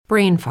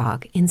brain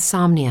fog,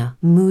 insomnia,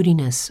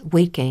 moodiness,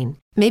 weight gain.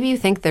 Maybe you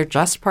think they're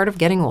just part of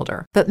getting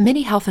older, but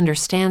MIDI Health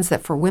understands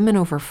that for women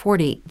over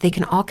 40, they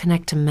can all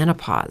connect to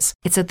menopause.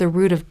 It's at the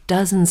root of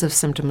dozens of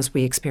symptoms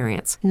we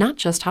experience, not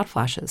just hot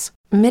flashes.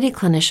 MIDI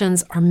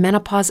clinicians are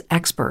menopause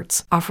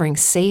experts, offering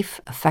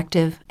safe,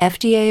 effective,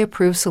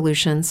 FDA-approved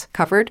solutions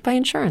covered by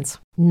insurance.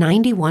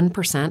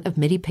 91% of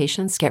MIDI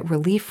patients get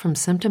relief from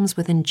symptoms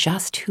within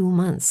just 2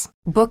 months.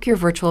 Book your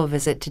virtual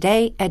visit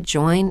today at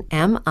joinmidi.com.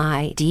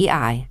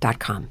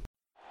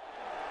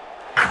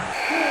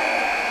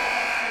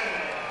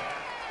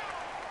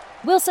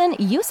 Wilson,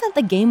 you sent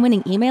the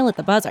game-winning email at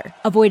the buzzer,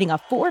 avoiding a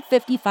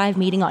 4:55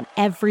 meeting on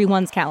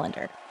everyone's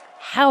calendar.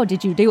 How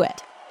did you do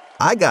it?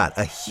 I got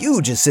a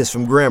huge assist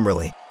from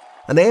Grammarly,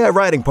 an AI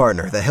writing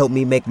partner that helped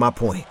me make my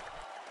point.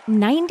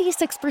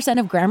 96%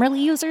 of Grammarly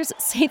users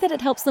say that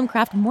it helps them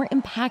craft more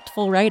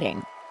impactful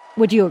writing.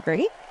 Would you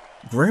agree?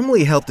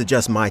 Grammarly helped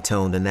adjust my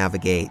tone to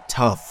navigate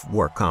tough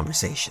work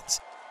conversations.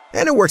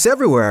 And it works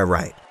everywhere I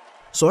write,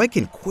 so I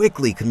can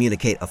quickly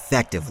communicate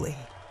effectively.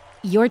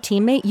 Your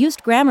teammate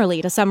used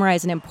Grammarly to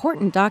summarize an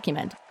important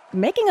document,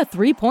 making a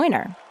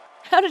 3-pointer.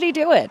 How did he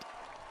do it?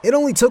 It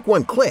only took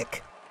one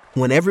click.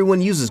 When everyone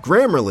uses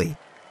Grammarly,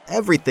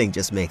 everything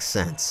just makes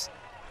sense.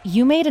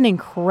 You made an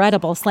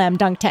incredible slam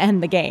dunk to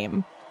end the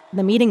game.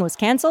 The meeting was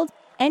canceled,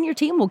 and your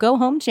team will go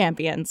home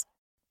champions.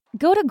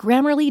 Go to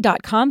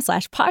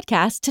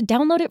Grammarly.com/podcast to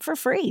download it for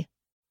free.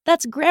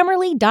 That's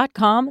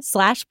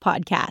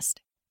Grammarly.com/podcast.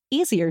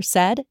 Easier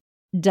said,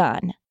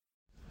 done.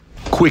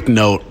 Quick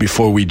note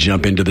before we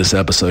jump into this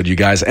episode, you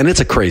guys, and it's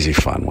a crazy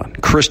fun one.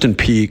 Kristen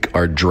Peak,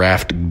 our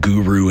draft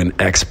guru and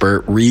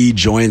expert,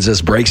 rejoins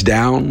us, breaks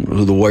down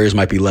who the Warriors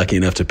might be lucky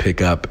enough to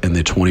pick up in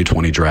the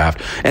 2020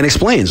 draft, and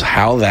explains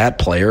how that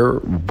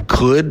player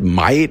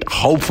might,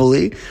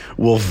 hopefully,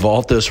 will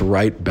vault us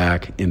right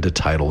back into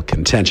title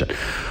contention.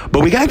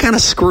 But we got kind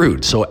of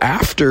screwed. So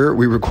after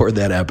we record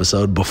that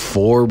episode,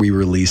 before we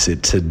release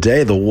it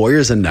today, the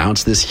Warriors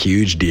announced this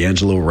huge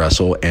D'Angelo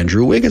Russell,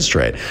 Andrew Wiggins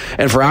trade.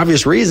 And for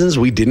obvious reasons,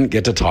 we didn't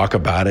get to talk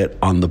about it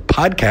on the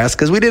podcast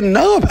because we didn't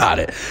know about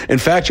it. In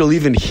fact, you'll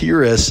even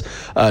hear us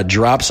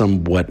drop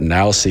some what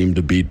now seem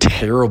to be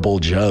terrible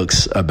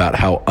jokes about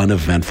how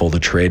uneventful the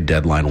trade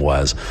deadline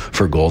was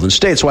for Golden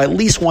State. So I at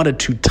least wanted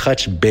to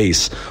touch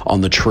base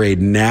on the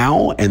trade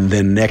now, and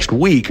then next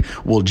week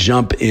we'll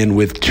jump in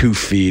with 2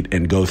 feet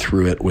and go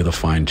through it with a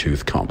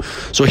fine-tooth comb.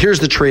 So here's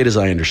the trade as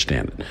I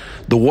understand it.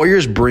 The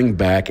Warriors bring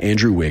back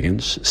Andrew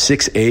Wiggins,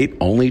 6'8",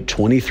 only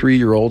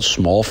 23-year-old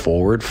small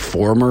forward,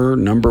 former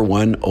number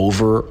 1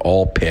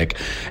 overall pick,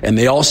 and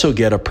they also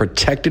get a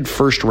protected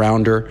first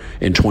rounder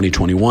in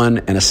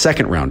 2021 and a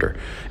second rounder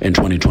in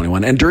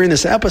 2021. And during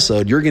this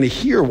episode, you're going to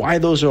hear why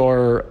those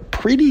are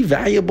pretty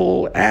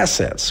valuable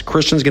assets.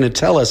 Christian's going to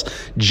tell us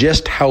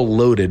just how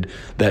loaded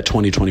that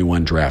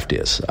 2021 draft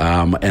is,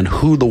 and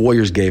who the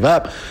Warriors gave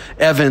up: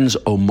 Evans,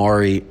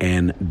 Omari,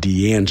 and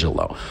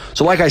D'Angelo.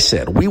 So like I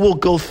said, we will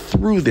go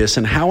through this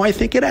and how I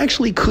think it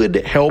actually could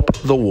help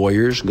the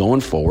Warriors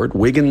going forward.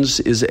 Wiggins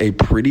is a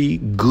pretty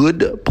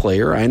good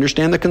player. I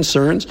understand the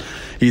concerns.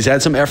 He's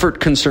had some effort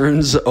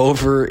concerns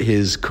over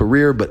his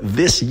career, but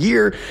this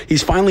year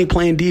he's finally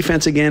playing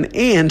defense again,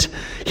 and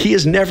he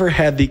has never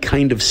had the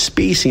kind of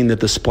spacing that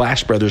the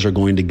Splash Brothers are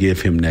going to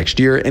give him next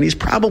year, and he's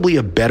probably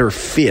a better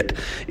fit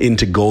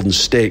into Golden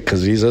State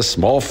because he's a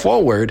small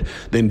forward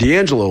than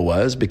D'Angelo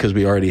was, because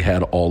we already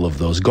had all of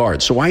those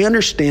guards. So I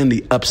understand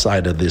the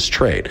upside of this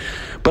trade,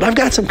 but I've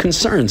got some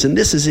concerns, and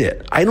this is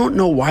it. I don't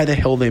know why the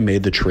hell they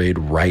made the trade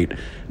right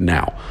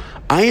now.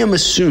 I am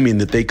assuming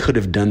that they could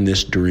have done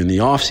this during the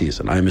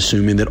offseason. I'm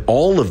assuming that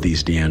all of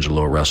these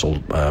D'Angelo Russell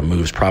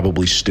moves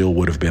probably still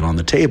would have been on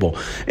the table.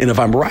 And if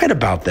I'm right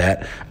about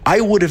that,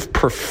 I would have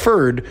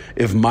preferred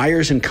if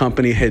Myers and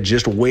company had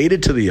just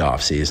waited to the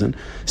offseason,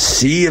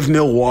 see if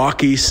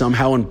Milwaukee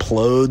somehow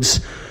implodes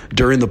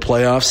during the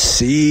playoffs,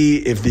 see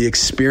if the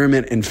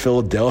experiment in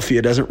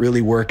Philadelphia doesn't really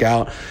work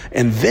out,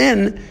 and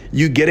then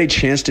you get a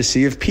chance to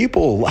see if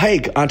people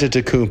like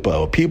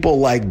Antetokounmpo, people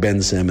like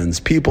Ben Simmons,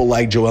 people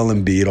like Joel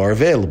Embiid are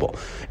available.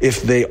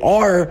 If they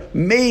are,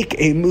 make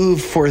a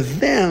move for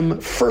them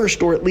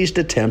first, or at least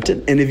attempt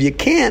it, and if you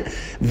can't,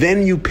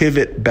 then you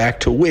pivot back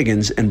to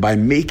Wiggins, and by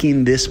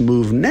making this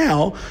move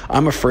now,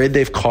 I'm afraid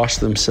they've cost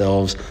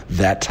themselves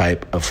that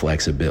type of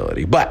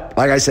flexibility. But,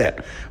 like I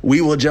said, we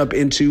will jump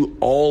into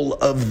all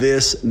of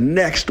this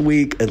next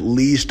week. At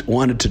least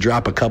wanted to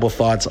drop a couple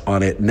thoughts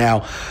on it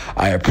now.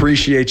 I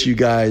appreciate you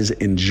guys.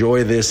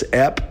 Enjoy this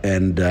ep,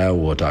 and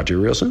we'll talk to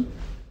you real soon.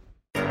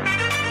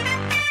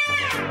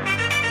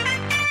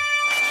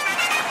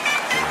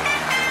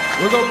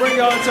 We're going to bring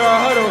y'all into our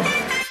huddle.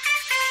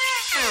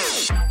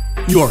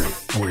 You're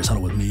Warriors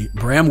Huddle with me,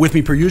 Bram. With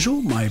me, per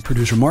usual, my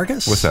producer,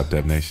 Marcus. What's up,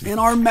 Dev Nation? And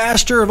our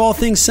master of all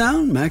things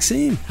sound,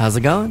 Maxime. How's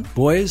it going?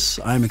 Boys,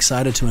 I'm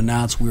excited to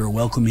announce we are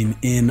welcoming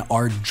in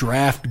our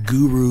draft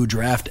guru,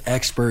 draft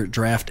expert,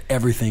 draft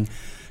everything,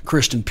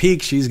 Kristen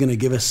Peak. She's going to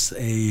give us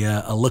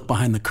a look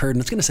behind the curtain.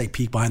 It's going to say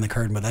peek behind the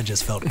curtain, but that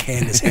just felt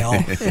canned as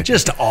hell.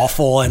 Just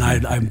awful, and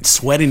I'm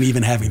sweating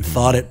even having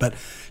thought it. But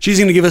she's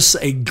going to give us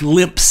a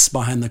glimpse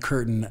behind the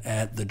curtain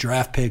at the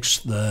draft picks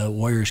the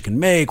Warriors can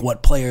make,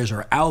 what players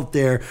are out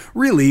there,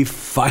 really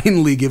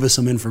finally give us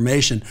some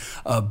information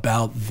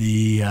about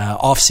the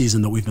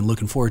offseason that we've been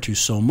looking forward to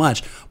so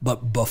much.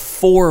 But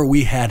before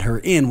we had her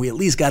in, we at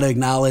least got to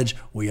acknowledge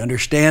we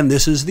understand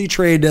this is the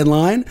trade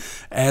deadline.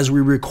 As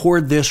we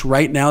record this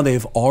right now,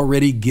 they've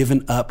already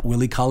given up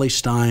Willie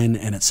Cauley-Stein,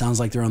 and it sounds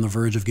like they're on the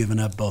verge of giving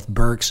up both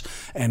Burks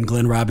and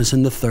Glenn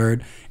Robinson III.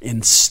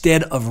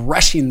 Instead of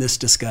rushing this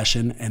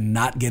discussion and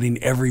not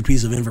getting every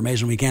piece of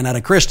information we can out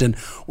of Kristen,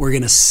 we're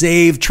going to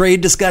save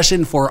trade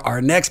discussion for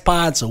our next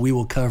pod, so we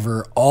will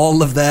cover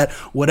all of that.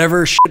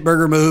 Whatever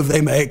shitburger move they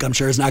make, I'm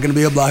sure it's not going to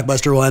be a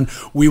blockbuster one,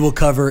 we will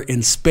cover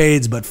in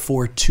spades. But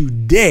for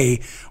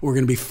today, we're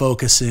going to be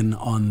focusing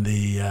on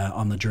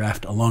the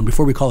draft alone.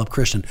 Before we call up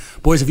Kristen,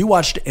 boys, have you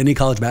watched any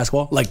college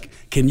basketball? Like,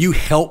 can you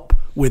help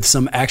with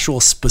some actual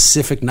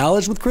specific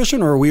knowledge with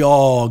Kristen, or are we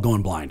all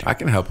going blind here? I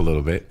can help a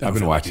little bit. I've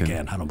been watching. You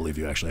can. I don't believe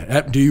you actually.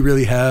 Do you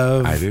really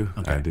have? I do.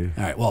 Okay. I do.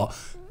 All right. Well,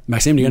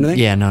 Maxime, do you got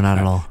anything? Yeah, no, not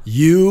at all.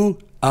 You,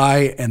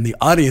 I, and the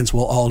audience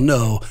will all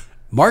know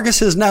Marcus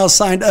has now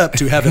signed up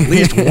to have at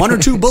least one or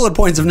two bullet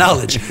points of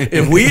knowledge.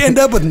 If we end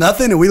up with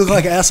nothing and we look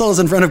like assholes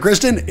in front of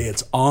Kristen,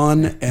 it's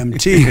on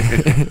MT.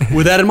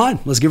 With that in mind,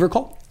 let's give her a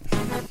call.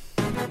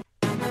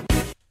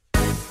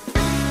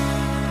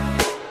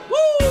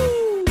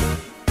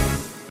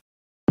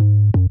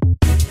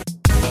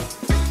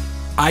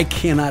 I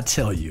cannot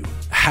tell you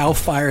how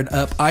fired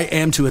up I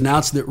am to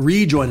announce that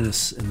Ree joined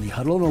us in the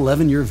Huddle, an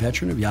 11-year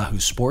veteran of Yahoo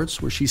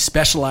Sports, where she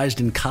specialized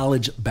in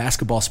college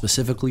basketball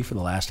specifically for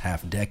the last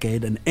half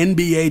decade, an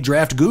NBA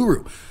draft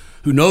guru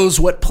who knows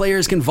what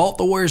players can vault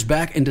the Warriors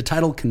back into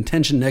title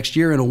contention next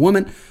year, and a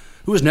woman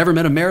who has never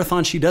met a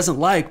marathon she doesn't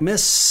like,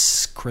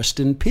 Miss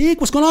Kristen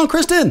Peak. What's going on,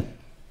 Kristen?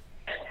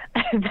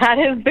 That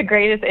is the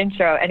greatest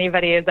intro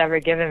anybody has ever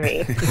given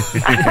me.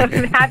 I'm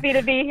happy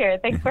to be here.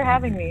 Thanks for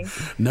having me.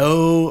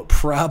 No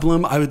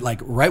problem. I would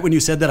right when you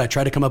said that, I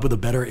tried to come up with a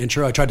better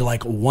intro. I tried to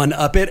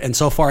one-up it, and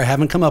so far I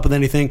haven't come up with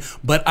anything,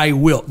 but I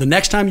will. The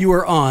next time you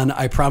are on,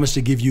 I promise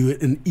to give you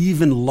an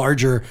even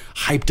larger,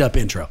 hyped-up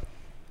intro.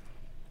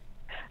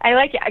 I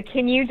like it.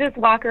 Can you just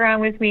walk around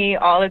with me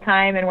all the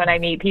time, and when I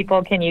meet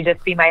people, can you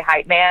just be my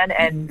hype man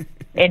and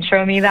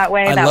intro me that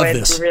way? That would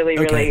this.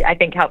 really, I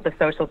think, help the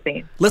social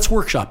scene. Let's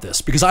workshop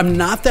this, because I'm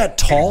not that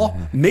tall.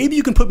 Maybe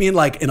you can put me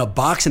in a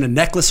box and a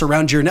necklace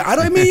around your neck.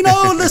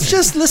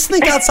 Let's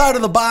think outside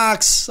of the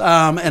box.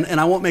 And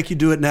I won't make you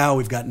do it now.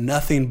 We've got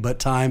nothing but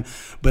time,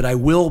 but I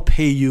will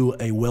pay you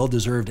a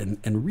well-deserved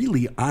and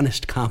really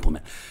honest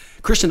compliment.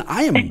 Kristen,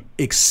 I am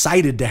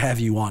excited to have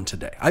you on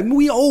today.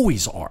 We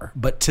always are,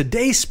 but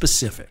today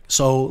specific.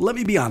 So let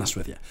me be honest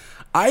with you.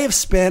 I have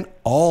spent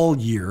all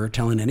year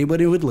telling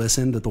anybody who would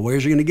listen that the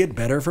Warriors are going to get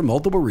better for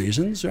multiple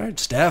reasons, right?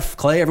 Steph,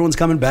 Clay, everyone's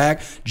coming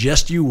back.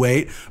 Just you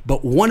wait.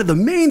 But one of the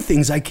main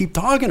things I keep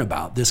talking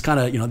about, this kind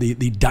of,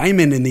 the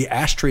diamond in the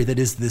ashtray that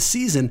is this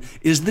season,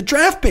 is the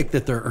draft pick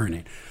that they're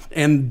earning.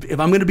 And if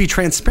I'm going to be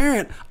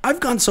transparent, I've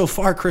gone so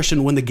far,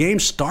 Christian, when the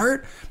games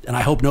start, and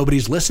I hope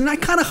nobody's listening, I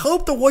kind of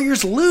hope the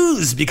Warriors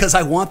lose because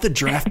I want the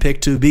draft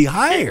pick to be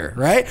higher,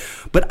 right?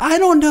 But I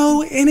don't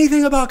know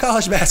anything about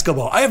college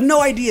basketball. I have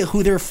no idea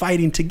who they're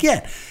fighting to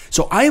get.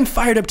 So I am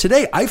fired up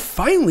today. I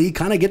finally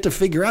kind of get to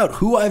figure out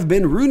who I've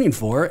been rooting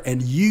for,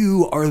 and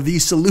you are the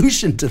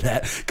solution to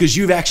that because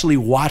you've actually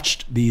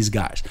watched these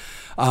guys.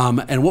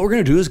 And what we're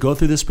going to do is go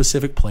through the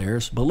specific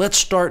players, but let's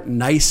start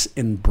nice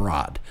and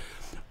broad.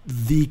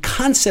 The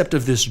concept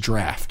of this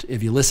draft,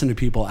 if you listen to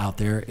people out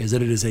there, is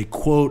that it is a,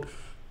 quote,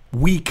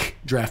 weak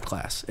draft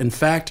class. In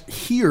fact,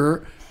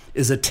 here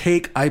is a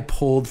take I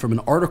pulled from an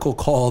article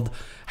called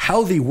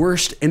How the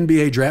Worst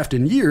NBA Draft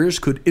in Years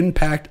Could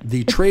Impact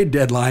the Trade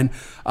Deadline.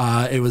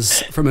 It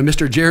was from a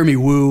Mr. Jeremy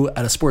Woo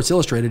out of Sports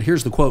Illustrated.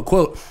 Here's the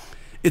quote,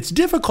 "It's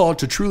difficult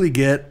to truly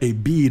get a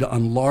bead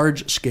on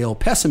large-scale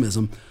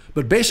pessimism,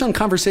 but based on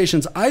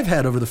conversations I've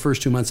had over the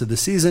first 2 months of the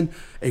season,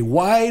 a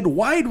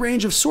wide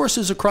range of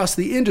sources across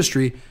the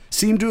industry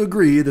seem to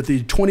agree that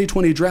the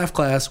 2020 draft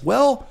class,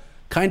 well,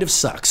 kind of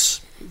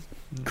sucks."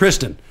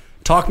 Kristen,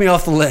 talk me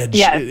off the ledge.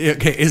 Yes.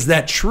 Okay, is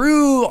that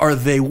true? Are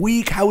they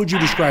weak? How would you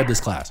describe this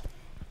class?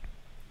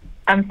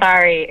 I'm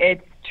sorry.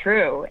 It's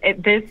true.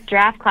 This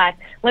draft class,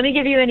 let me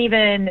give you an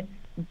even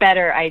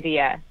better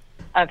idea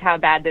of how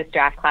bad this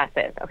draft class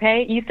is,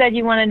 okay? You said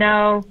you want to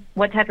know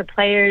what type of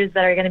players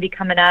that are going to be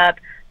coming up,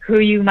 who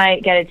you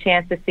might get a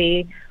chance to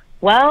see.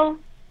 Well,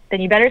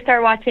 then you better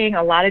start watching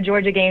a lot of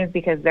Georgia games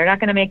because they're not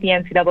going to make the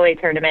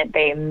NCAA tournament.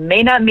 They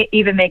may not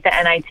even make the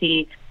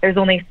NIT. There's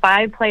only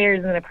 5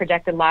 players in the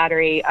projected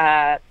lottery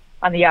on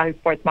the Yahoo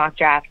Sports mock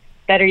draft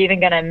that are even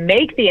going to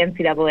make the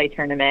NCAA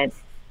tournament.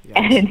 Yes.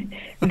 And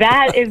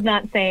that is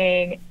not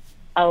saying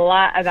a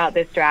lot about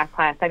this draft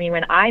class. I mean,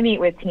 when I meet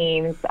with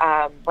teams,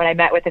 when I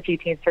met with a few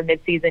teams for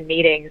midseason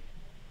meetings,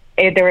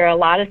 there were a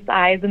lot of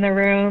sighs in the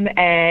room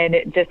and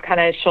just kind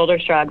of shoulder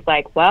shrugs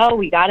like, well,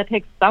 we got to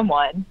pick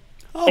someone.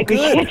 Oh, like,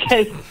 good. we can't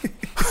just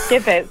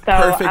skip it. So,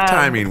 Perfect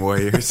timing,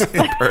 Warriors.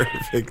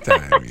 Perfect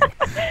timing.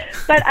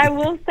 But I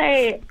will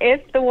say,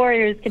 if the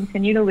Warriors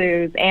continue to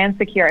lose and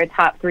secure a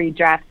top 3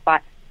 draft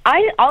spot,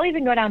 I'll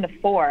even go down to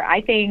 4.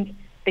 I think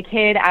the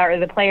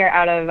player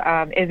out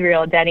of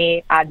Israel,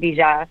 Denny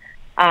Advija,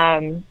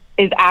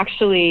 is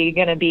actually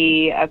going to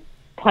be a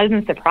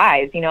pleasant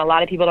surprise. You know, a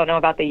lot of people don't know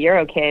about the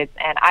Euro kids,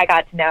 and I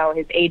got to know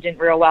his agent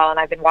real well, and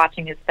I've been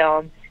watching his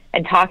film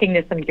and talking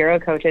to some Euro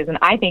coaches, and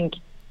I think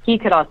he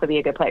could also be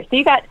a good player. So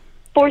you got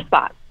 4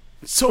 spots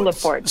to look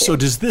forward to. So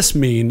does this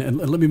mean, and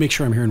let me make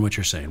sure I'm hearing what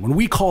you're saying, when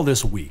we call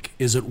this weak,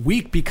 is it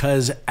weak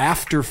because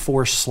after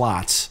 4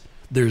 slots,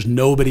 there's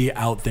nobody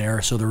out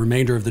there, so the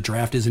remainder of the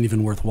draft isn't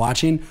even worth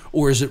watching?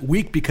 Or is it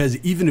weak because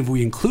even if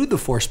we include the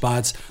 4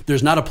 spots,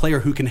 there's not a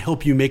player who can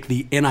help you make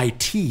the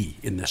NIT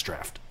in this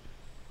draft?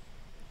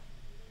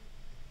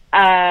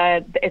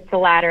 It's the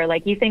latter.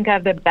 Like, you think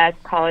of the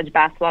best college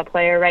basketball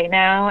player right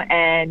now,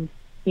 and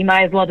you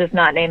might as well just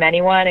not name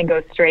anyone and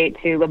go straight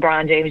to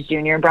LeBron James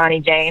Jr.,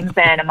 Bronny James,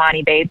 and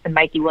Amani Bates and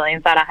Mikey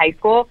Williams out of high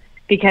school,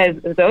 because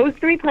those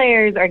 3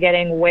 players are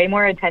getting way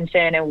more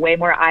attention and way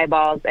more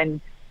eyeballs and,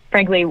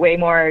 frankly, way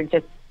more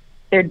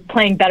they're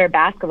playing better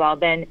basketball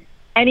than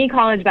any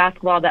college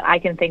basketball that I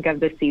can think of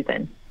this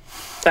season.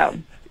 So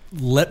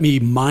let me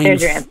mine.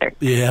 There's your answer.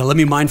 Yeah, let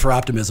me mine for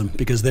optimism,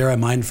 because there I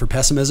mine for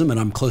pessimism, and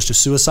I'm close to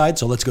suicide.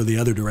 So let's go the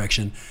other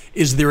direction.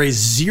 Is there a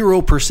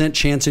 0%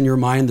 chance in your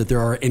mind that there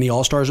are any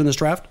All-Stars in this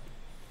draft?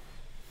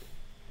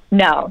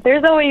 No,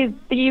 there's always,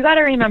 you got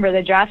to remember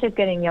the draft is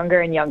getting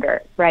younger and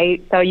younger,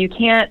 right? So you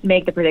can't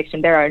make the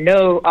prediction there are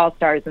no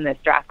All-Stars in this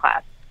draft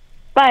class.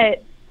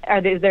 But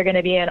is there going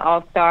to be an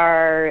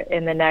All-Star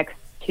in the next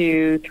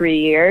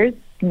 2-3 years?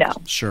 No,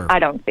 sure. I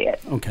don't see it.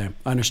 Okay,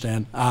 I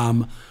understand.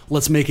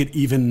 Let's make it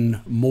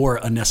even more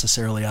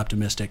unnecessarily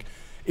optimistic.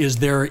 Is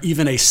there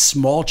even a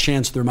small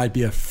chance there might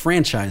be a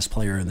franchise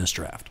player in this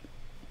draft?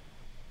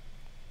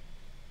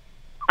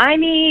 I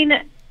mean,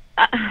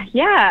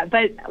 yeah,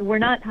 but we're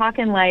not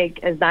talking like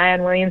a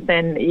Zion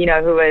Williamson, you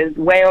know, who was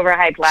way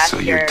overhyped last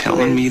year. So you're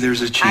telling me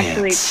there's a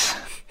chance?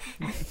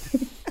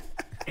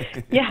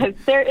 Yes,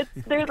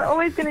 there's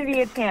always going to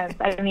be a chance.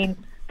 I mean,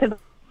 because I've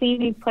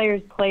seen these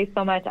players play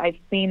so much. I've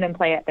seen them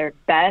play at their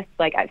best.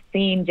 Like, I've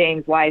seen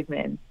James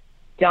Wiseman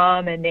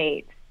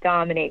dominate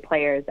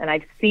players, and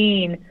I've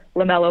seen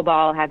LaMelo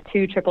Ball have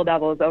 2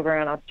 triple-doubles over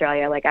in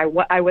Australia. Like, I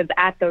was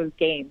at those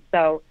games.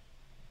 So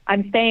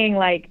I'm saying,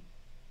 like,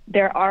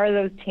 there are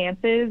those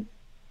chances.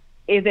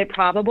 Is it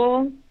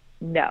probable?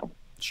 No.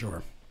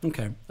 Sure.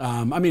 Okay.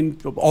 I mean,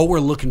 all we're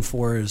looking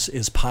for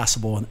is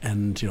possible,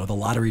 and you know, the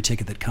lottery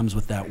ticket that comes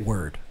with that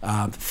word.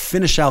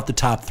 Finish out the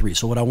top 3.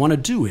 So what I want to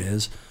do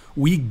is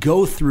we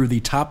go through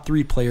the top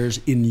 3 players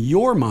in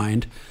your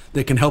mind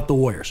that can help the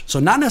Warriors. So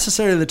not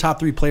necessarily the top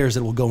 3 players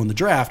that will go in the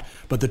draft,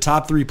 but the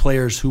top 3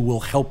 players who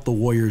will help the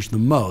Warriors the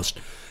most.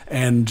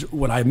 And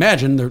what I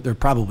imagine, they're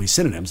probably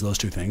synonyms, those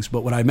 2 things,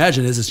 but what I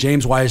imagine is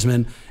James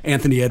Wiseman,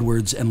 Anthony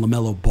Edwards, and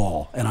LaMelo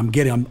Ball. And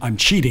I'm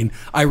cheating.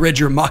 I read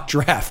your mock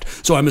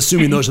draft, so I'm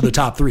assuming those are the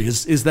top 3.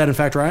 Is that in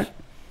fact right?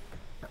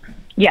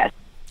 Yes.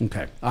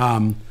 Okay.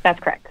 That's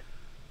correct.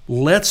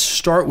 Let's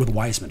start with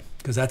Wiseman,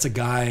 because that's a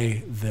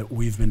guy that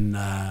we've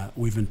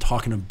been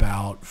talking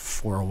about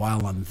for a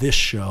while on this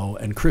show.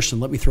 And Christian,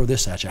 let me throw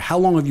this at you. How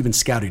long have you been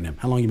scouting him?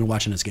 How long have you been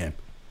watching his game?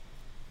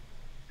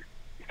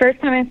 First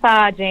time I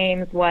saw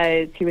James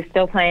he was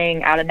still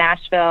playing out of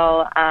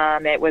Nashville.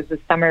 It was the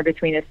summer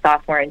between his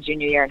sophomore and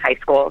junior year in high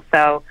school.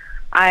 So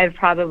I've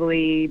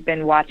probably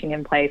been watching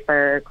him play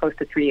for close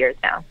to 3 years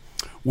now.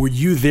 Were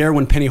you there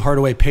when Penny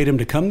Hardaway paid him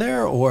to come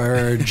there,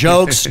 or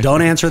jokes?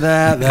 Don't answer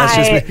that. That's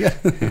just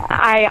me.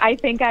 I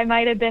think I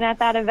might have been at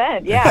that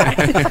event. Yeah,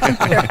 I'm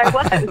sure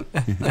I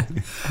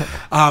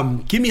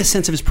was. Give me a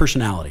sense of his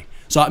personality.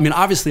 So, I mean,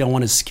 obviously I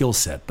want his skill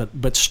set,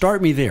 but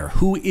start me there.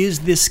 Who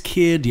is this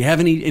kid? Do you have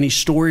any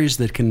stories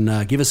that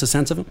can give us a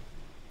sense of him?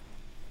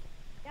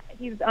 Yeah,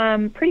 he's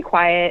pretty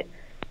quiet,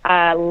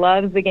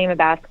 loves the game of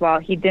basketball.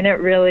 He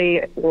didn't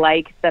really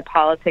like the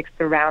politics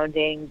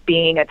surrounding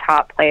being a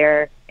top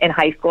player in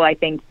high school. I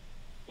think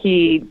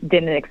he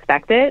didn't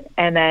expect it,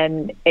 and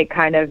then it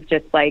kind of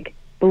just like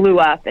blew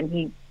up, and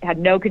he had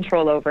no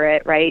control over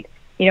it, right?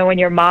 You know, when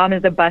your mom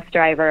is a bus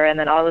driver and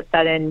then all of a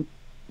sudden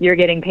you're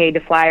getting paid to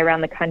fly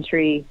around the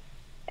country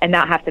and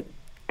not have to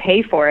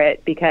pay for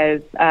it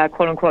because,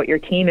 quote unquote, your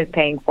team is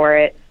paying for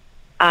it.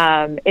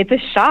 It's a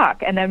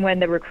shock. And then when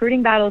the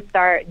recruiting battles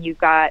start, you've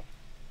got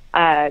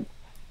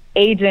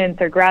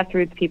agents or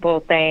grassroots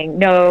people saying,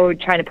 no,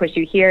 trying to push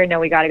you here. No,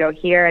 we got to go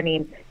here. I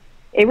mean,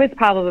 it was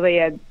probably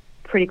a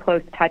pretty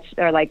close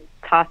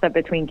toss up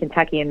between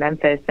Kentucky and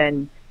Memphis.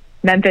 And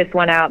Memphis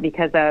won out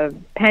because of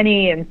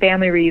Penny and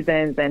family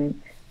reasons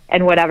and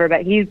whatever.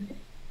 But he's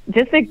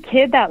just a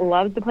kid that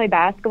loves to play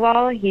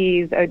basketball.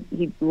 He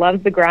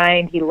loves the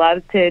grind. He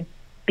loves to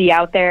be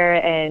out there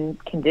and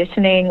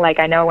conditioning. Like,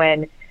 I know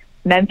when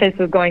Memphis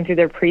was going through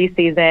their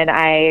preseason,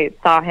 I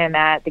saw him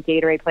at the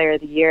Gatorade Player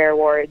of the Year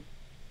Awards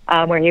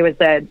where he was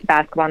the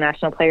basketball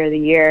national player of the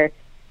year.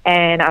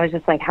 And I was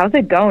just like, how's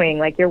it going?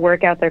 Like, your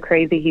workouts are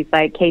crazy. He's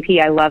like,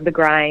 KP, I love the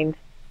grind.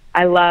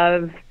 I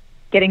love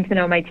getting to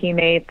know my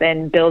teammates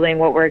and building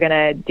what we're going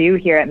to do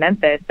here at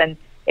Memphis. And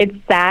it's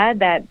sad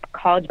that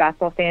college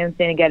basketball fans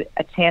didn't get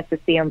a chance to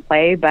see him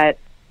play, but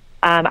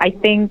I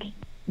think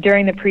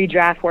during the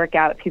pre-draft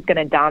workouts, he's going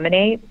to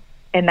dominate,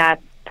 and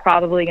that's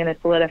probably going to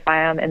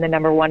solidify him in the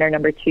number 1 or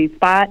number 2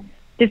 spot,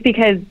 just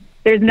because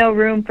there's no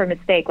room for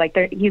mistake. Like,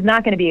 he's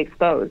not going to be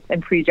exposed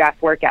in pre-draft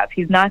workouts.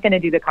 He's not going to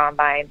do the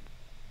combine.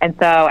 And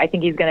so I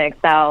think he's going to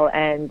excel,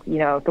 and, you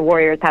know, if the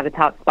Warriors have a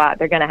top spot,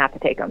 they're going to have to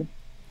take him.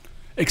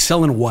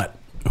 Excel in what?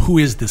 Who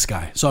is this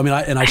guy? So, I mean,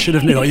 I should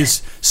have known.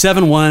 He's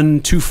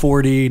 7'1",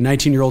 240,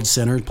 19-year-old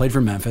center, played for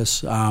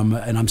Memphis. And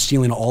I'm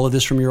stealing all of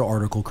this from your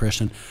article,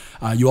 Kristen.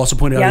 You also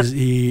pointed out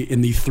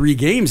in the 3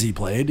 games he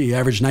played, he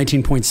averaged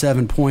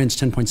 19.7 points,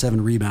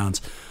 10.7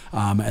 rebounds,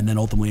 and then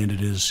ultimately ended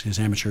his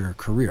amateur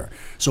career.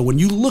 So when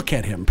you look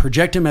at him,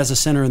 project him as a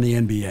center in the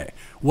NBA,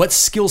 what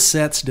skill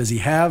sets does he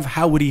have?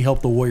 How would he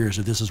help the Warriors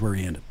if this is where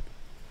he ended?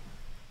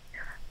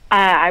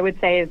 I would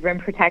say his rim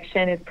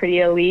protection is pretty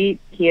elite.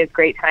 He has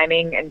great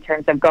timing in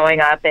terms of going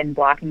up and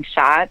blocking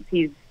shots.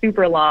 He's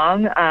super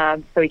long,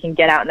 so he can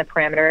get out in the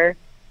perimeter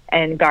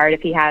and guard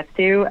if he has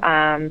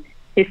to.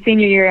 His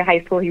senior year of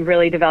high school, he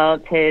really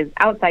developed his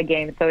outside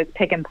game, so it's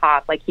pick and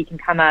pop. Like, he can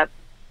come up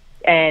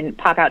and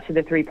pop out to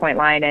the three-point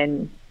line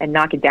and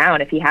knock it down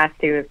if he has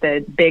to, if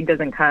the big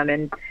doesn't come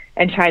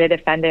and try to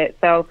defend it.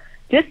 So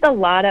just a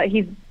lot of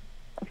 –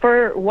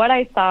 for what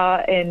I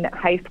saw in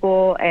high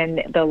school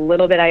and the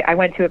little bit I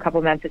went to a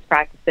couple Memphis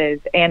practices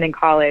and in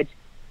college,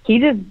 he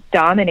just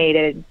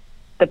dominated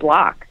the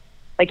block.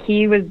 Like,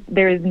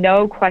 there is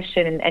no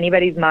question in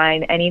anybody's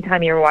mind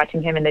anytime you were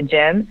watching him in the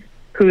gym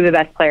who the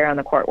best player on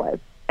the court was,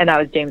 and that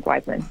was James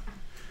Wiseman.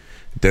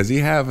 Does he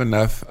have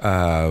enough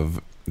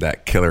of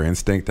that killer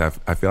instinct? I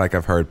feel like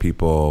I've heard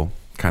people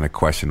kind of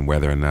question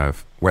whether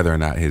or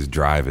not his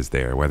drive is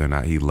there, whether or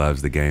not he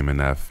loves the game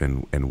enough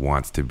and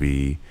wants to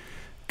be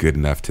good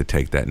enough to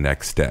take that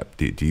next step.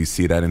 Do you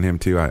see that in him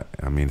too? I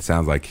mean, it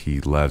sounds like he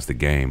loves the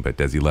game, but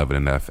does he love it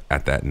enough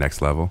at that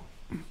next level?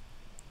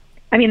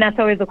 I mean, that's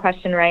always the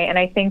question, right? And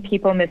I think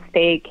people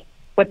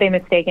what they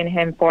mistaken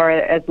him for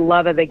as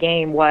love of the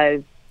game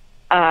was,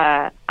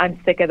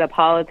 I'm sick of the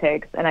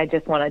politics and I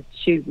just want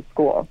to choose the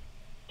school.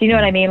 Do you know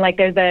what I mean? Like,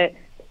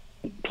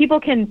 people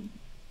can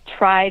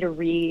try to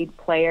read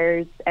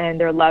players and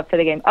their love for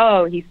the game.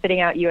 Oh, he's sitting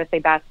out USA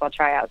basketball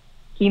tryouts.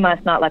 He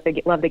must not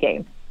love the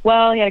game.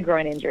 Well, he had a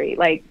groin injury,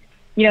 like,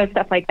 you know,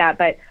 stuff like that.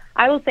 But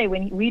I will say,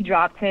 when we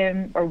dropped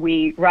him, or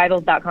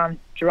Rivals.com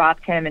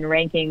dropped him in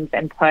rankings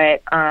and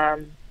put,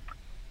 I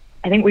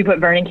think we put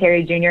Vernon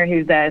Carey Jr.,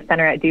 who's a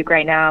center at Duke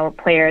right now,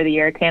 Player of the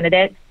Year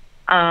candidate.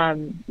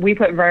 We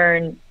put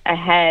Vern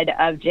ahead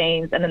of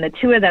James, and then the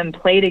two of them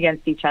played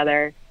against each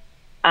other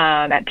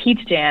at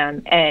Peach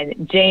Jam,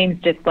 and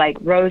James just, like,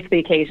 rose to the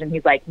occasion.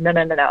 He's like, no,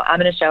 I'm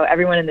going to show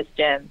everyone in this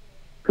gym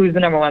who's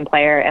the number 1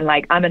 player, and,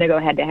 like, I'm going to go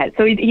head-to-head.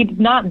 So he's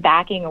not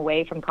backing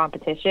away from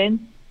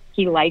competition.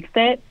 He likes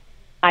it.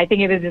 I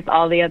think it was just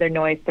all the other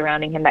noise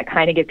surrounding him that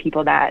kind of give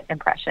people that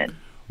impression.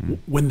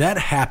 When that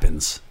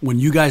happens, when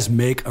you guys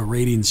make a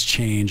ratings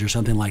change or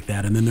something like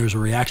that, and then there's a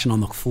reaction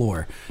on the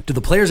floor, do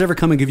the players ever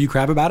come and give you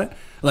crap about it?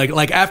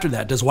 Like after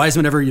that, does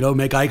Wiseman ever,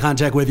 make eye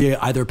contact with you,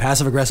 either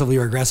passive-aggressively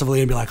or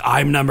aggressively, and be like,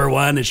 I'm number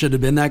 1, it should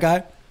have been that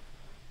guy?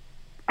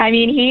 I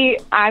mean,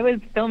 I was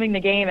filming the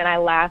game and I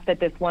laughed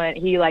at this one.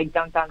 He, like,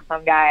 dunked on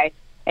some guy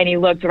and he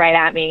looked right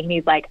at me and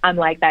he's like, I'm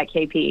like that,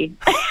 KP.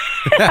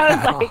 I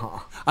was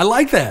like, I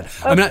like that.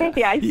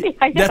 Okay, I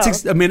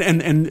know.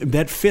 And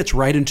that fits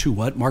right into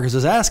what Marcus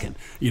is asking.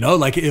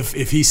 Like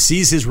if he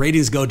sees his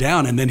ratings go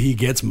down and then he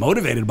gets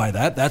motivated by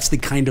that, that's the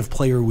kind of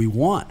player we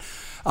want.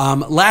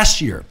 Last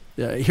year,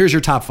 here's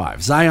your top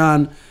 5.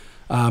 Zion,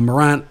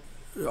 Morant,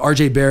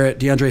 RJ Barrett,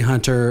 DeAndre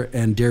Hunter,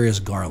 and Darius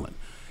Garland.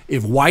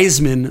 If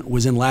Wiseman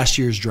was in last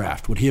year's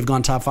draft, would he have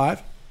gone top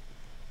 5?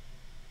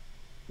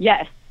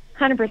 Yes,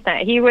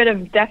 100%. He would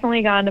have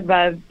definitely gone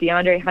above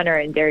DeAndre Hunter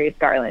and Darius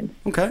Garland.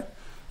 Okay.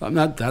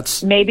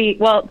 That's maybe.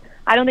 Well,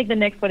 I don't think the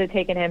Knicks would have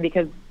taken him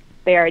because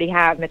they already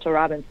have Mitchell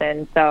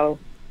Robinson. So,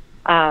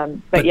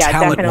 but yeah,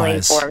 definitely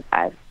 4 and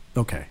 5.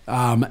 Okay.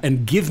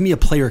 And give me a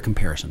player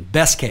comparison.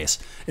 Best case,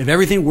 if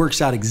everything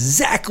works out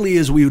exactly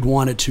as we would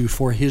want it to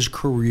for his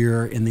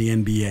career in the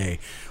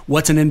NBA,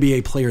 what's an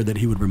NBA player that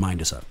he would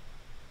remind us of?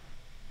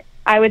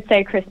 I would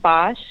say Chris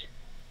Bosh.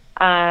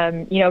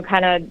 Kind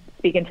of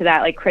speaking to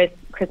that, like Chris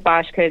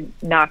Bosh could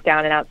knock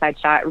down an outside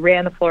shot,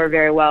 ran the floor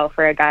very well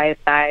for a guy his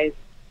size.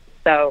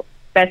 So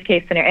best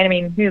case scenario, and I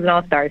mean, he was an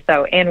all-star,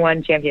 and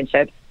won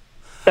championships.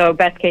 So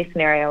best case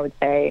scenario, I would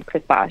say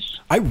Chris Bosh.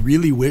 I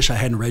really wish I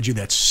hadn't read you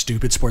that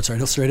stupid Sports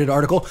Illustrated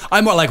article.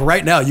 I'm more like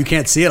right now, you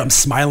can't see it. I'm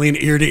smiling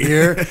ear to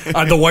ear.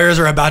 The Warriors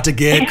are about to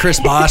get Chris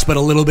Bosh, but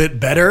a little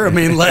bit better. I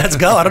mean, let's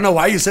go. I don't know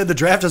why you said the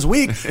draft is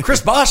weak.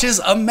 Chris Bosh is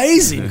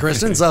amazing,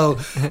 Kristen. So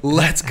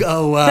let's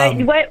go.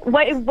 But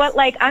what?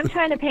 Like, I'm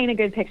trying to paint a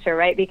good picture,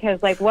 right?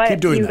 Because like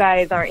what you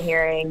guys aren't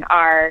hearing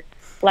are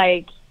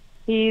like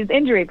he's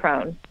injury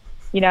prone.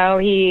 You know,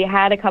 he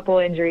had a couple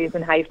injuries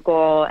in high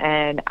school,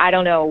 and I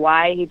don't know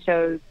why he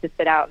chose to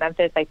sit out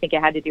Memphis. I think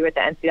it had to do with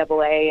the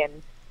NCAA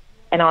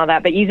and all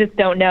that. But you just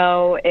don't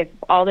know if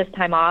all this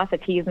time off,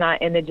 if he's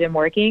not in the gym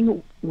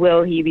working,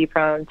 will he be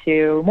prone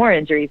to more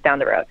injuries down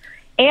the road?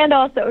 And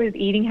also his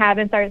eating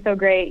habits aren't so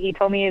great. He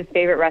told me his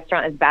favorite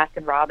restaurant is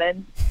Baskin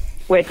Robbins,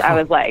 which I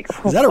was like,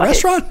 is that a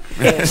restaurant?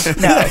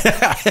 No.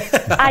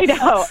 I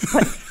know.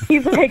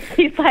 He's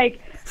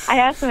like, I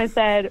asked him, I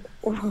said,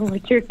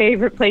 what's your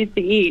favorite place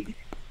to eat?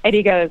 And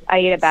he goes, I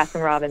eat at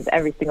Baskin Robbins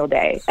every single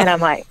day. And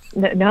I'm like,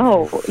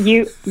 no,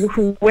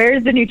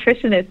 where's the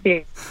nutritionist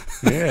here?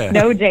 Yeah.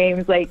 No,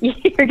 James, like,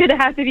 you're going to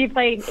have to be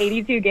playing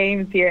 82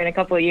 games here in a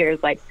couple of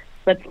years. Like,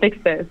 let's fix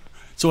this.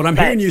 So what I'm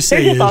hearing you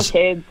say they're just all is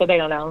kids, so they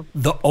don't know.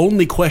 The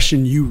only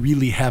question you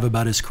really have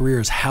about his career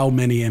is how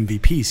many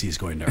MVPs he's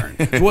going to earn,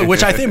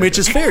 which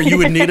is fair. You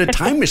would need a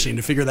time machine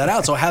to figure that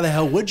out. So how the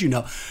hell would you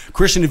know?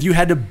 Christian, if you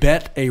had to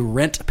bet a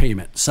rent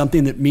payment,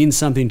 something that means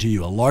something to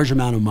you, a large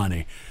amount of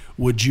money,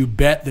 would you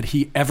bet that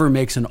he ever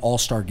makes an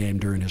all-star game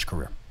during his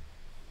career?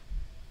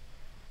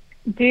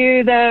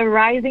 Do the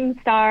Rising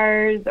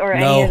Stars or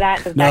any of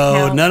that, does that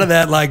count? None of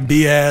that like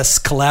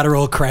BS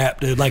collateral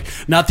crap, dude. Like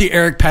not the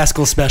Eric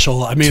Paschal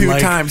special. I mean,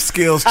 two-time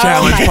skills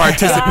challenge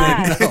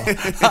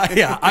participant. No.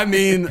 Yeah, I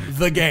mean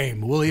the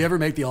game. Will he ever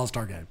make the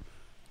All-Star game?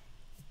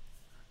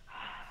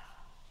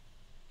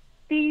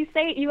 See,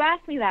 you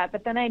asked me that,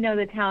 but then I know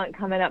the talent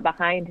coming up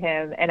behind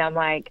him, and I'm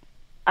like,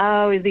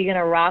 oh, is he going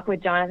to rock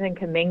with Jonathan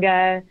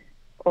Kuminga,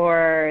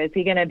 or is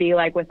he going to be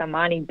like with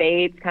Amani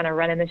Bates, kind of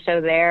running the show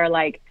there?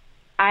 Like,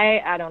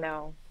 I don't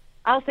know.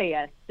 I'll say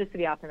yes, just to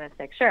be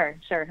optimistic. Sure,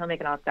 he'll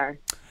make an All-Star.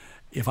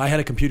 If I had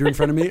a computer in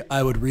front of me,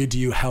 I would read to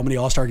you how many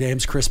All-Star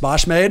games Chris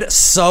Bosh made.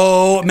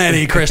 So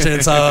many,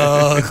 Christian.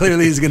 So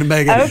clearly he's going to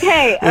make it.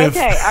 Okay,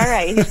 all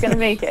right, he's going to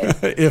make it.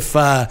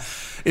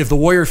 If the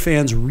Warrior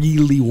fans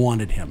really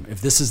wanted him,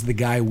 if this is the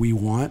guy we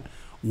want,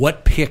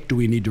 what pick do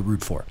we need to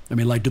root for? I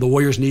mean, like, do the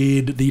Warriors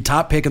need the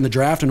top pick in the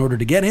draft in order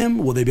to get him?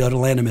 Will they be able to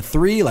land him at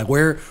 3? Like,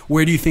 where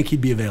do you think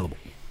he'd be available?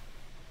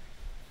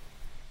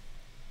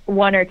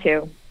 1 or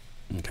 2.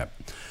 Okay.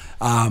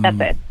 That's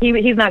it.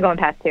 He's not going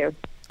past 2.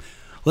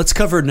 Let's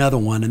cover another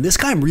one. And this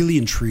guy I'm really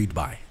intrigued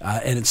by.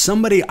 And it's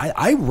somebody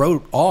I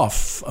wrote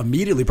off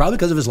immediately, probably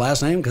because of his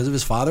last name, because of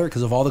his father,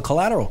 because of all the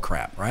collateral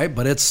crap, right?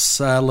 But it's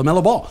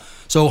LaMelo Ball.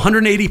 So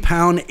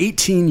 180-pound,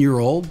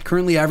 18-year-old,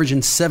 currently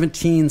averaging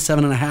 17,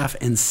 7.5,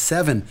 and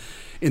 7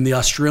 in the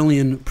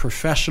Australian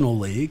Professional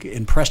League.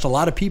 Impressed a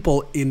lot of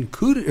people,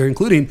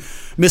 including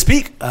Miss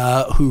Peak,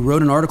 who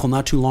wrote an article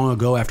not too long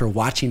ago after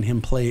watching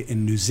him play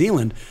in New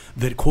Zealand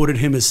that quoted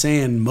him as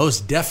saying,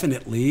 most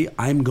definitely,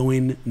 I'm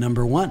going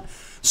number 1.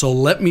 So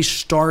let me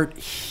start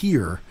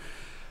here.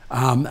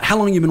 How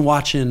long have you been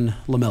watching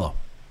LaMelo?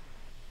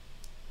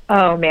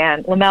 Oh,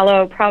 man.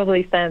 LaMelo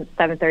probably since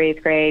 7th or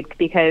 8th grade,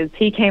 because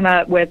he came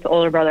up with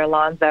older brother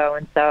Lonzo.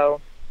 And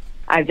so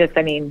I've just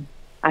been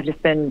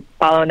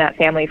following that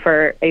family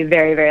for a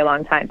very, very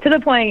long time, to the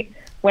point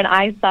when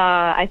I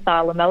saw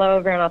LaMelo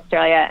over in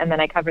Australia, and then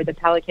I covered the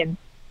Pelicans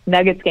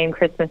Nuggets game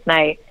Christmas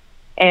night.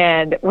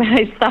 And when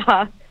I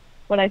saw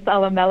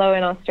LaMelo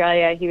in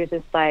Australia, he was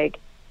just like,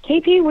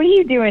 KP, what are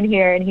you doing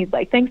here? And he's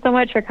like, thanks so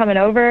much for coming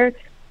over.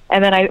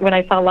 And then when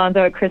I saw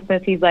Lonzo at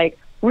Christmas, he's like,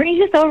 weren't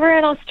you just over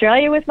in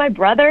Australia with my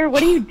brother?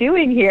 What are you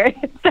doing here?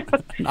 So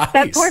nice.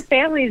 That poor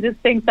family just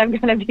thinks I'm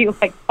going to be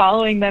like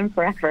following them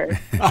forever.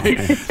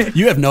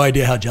 You have no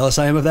idea how jealous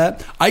I am of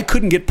that. I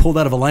couldn't get pulled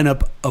out of a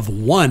lineup of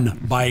 1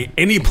 by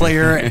any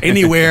player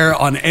anywhere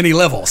on any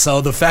level.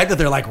 So the fact that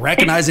they're like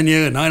recognizing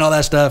you and knowing all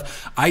that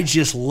stuff, I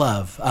just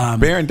love.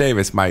 Baron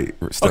Davis might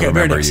still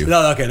remember you.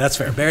 No, okay, that's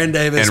fair. Baron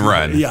Davis. And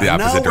run the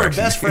opposite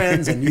direction. We're best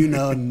friends and you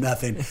know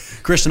nothing.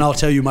 Christian, I'll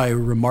tell you my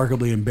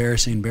remarkably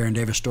embarrassing Baron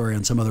Davis story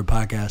on some other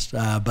podcast.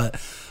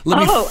 But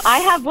I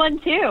have one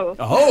too.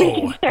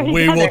 Oh,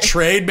 we will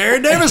trade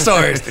Baron Davis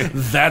stories.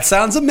 That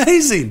sounds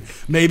amazing.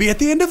 Maybe at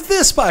the end of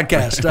this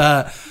podcast.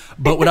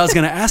 But what I was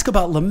going to ask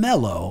about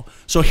LaMelo,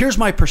 so here's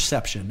my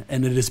perception,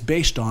 and it is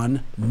based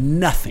on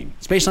nothing.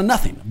 It's based on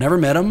nothing. I've never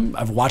met him.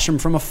 I've watched him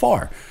from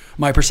afar.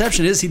 My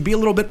perception is he'd be a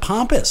little bit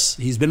pompous.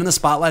 He's been in the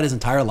spotlight his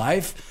entire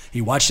life.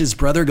 He watched his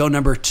brother go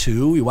number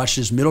 2. He watched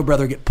his middle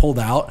brother get pulled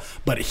out,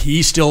 but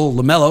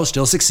LaMelo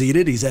still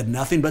succeeded. He's had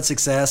nothing but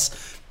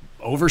success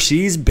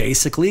overseas,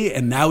 basically,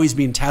 and now he's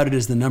being touted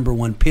as the number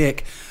 1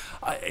 pick.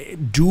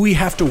 Do we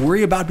have to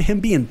worry about him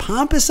being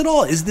pompous at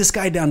all? Is this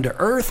guy down to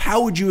earth?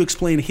 How would you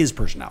explain his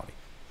personality?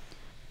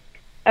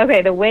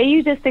 Okay, the way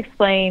you just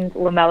explained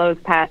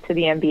LaMelo's path to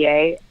the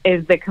NBA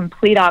is the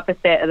complete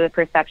opposite of the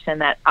perception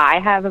that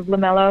I have of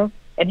LaMelo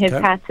and his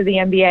path to the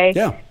NBA.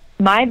 Yeah.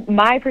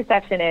 My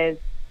perception is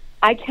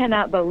I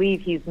cannot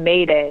believe he's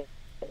made it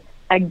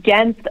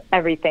against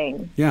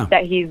everything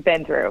that he's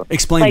been through.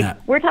 Explain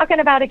that. We're talking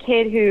about a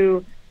kid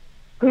who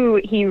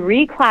he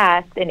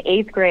reclassed in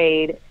 8th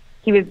grade.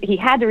 He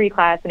had to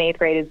reclass in 8th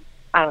grade.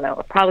 I don't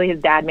know, probably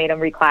his dad made him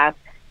reclass.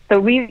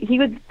 So he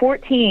was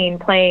 14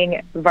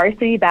 playing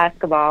varsity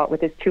basketball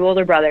with his 2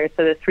 older brothers,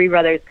 so the 3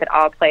 brothers could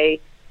all play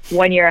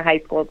 1 year of high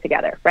school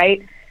together,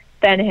 right?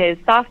 Then his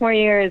sophomore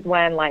year is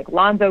when like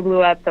Lonzo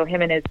blew up, so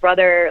him and his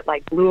brother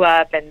like blew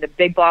up, and the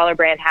big baller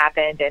brand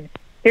happened. And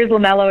here's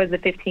LaMelo as a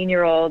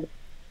 15-year-old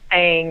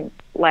saying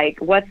like,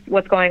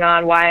 what's going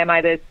on? Why am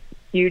I this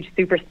huge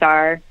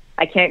superstar?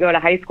 I can't go to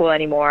high school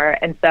anymore.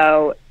 And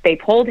so they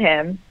pulled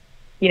him,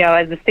 you know,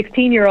 as a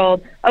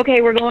 16-year-old.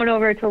 Okay, we're going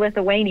over to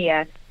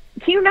Lithuania.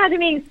 Can you imagine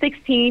being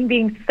 16,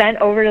 being sent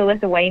over to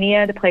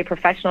Lithuania to play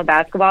professional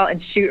basketball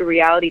and shoot a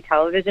reality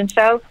television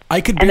show? I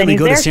could barely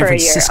go to San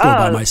Francisco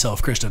by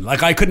myself, Kristen.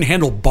 Like, I couldn't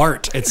handle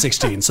BART at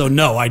 16. So,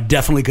 no, I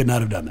definitely could not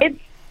have done that.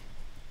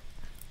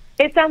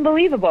 It's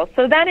unbelievable.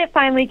 So then it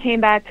finally came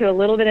back to a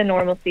little bit of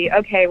normalcy.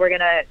 Okay, we're going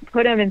to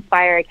put him in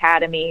Spire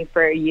Academy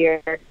for a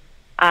year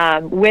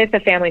with a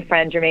family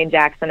friend, Jermaine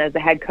Jackson, as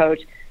the head coach,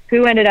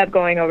 who ended up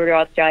going over to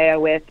Australia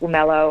with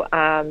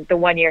LaMelo the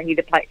 1 year he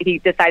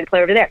decided to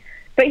play over there.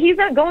 But he's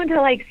not going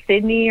to like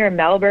Sydney or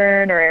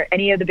Melbourne or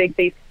any of the big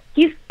cities.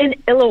 He's in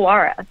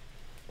Illawarra,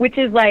 which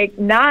is like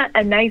not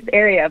a nice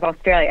area of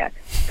Australia.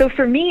 So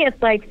for me, it's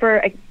like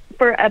for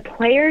a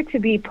player to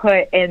be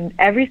put in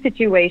every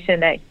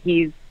situation that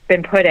he's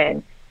been put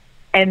in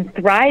and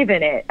thrive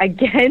in it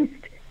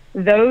against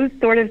those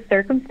sort of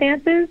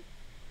circumstances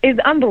is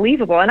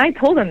unbelievable. And I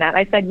told him that.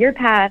 I said, your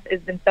path has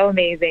been so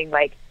amazing.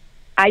 Like,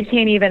 I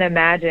can't even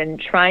imagine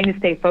trying to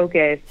stay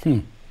focused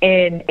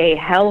in a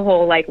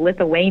hellhole like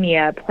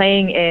Lithuania,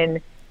 playing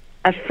in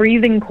a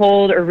freezing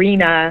cold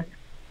arena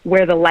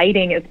where the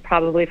lighting is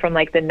probably from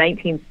like the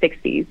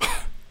 1960s.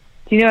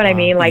 Do you know what I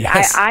mean? Like,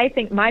 yes. I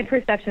think my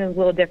perception is a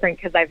little different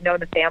because I've known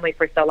the family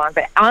for so long.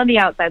 But on the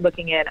outside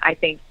looking in, I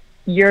think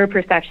your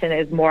perception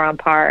is more on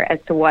par as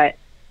to what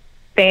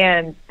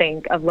fans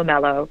think of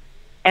LaMelo.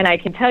 And I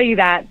can tell you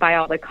that by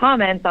all the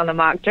comments on the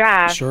mock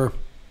draft. Sure.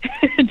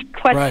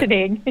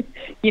 questioning, right.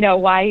 You know,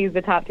 why he's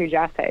the top 3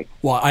 draft pick.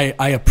 Well,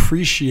 I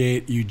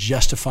appreciate you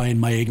justifying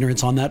my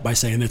ignorance on that by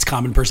saying it's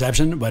common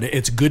perception, but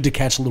it's good to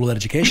catch a little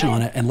education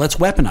on it, and let's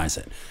weaponize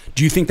it.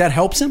 Do you think that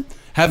helps him?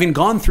 Having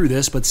gone through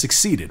this but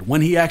succeeded,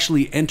 when he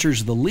actually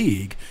enters the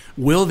league,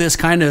 will this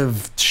kind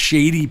of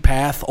shady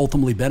path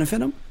ultimately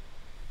benefit him?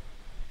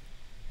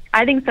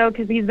 I think so,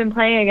 because he's been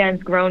playing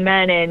against grown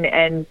men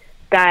and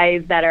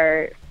guys that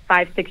are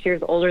 5-6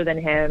 years older than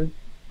him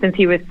since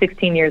he was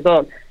 16 years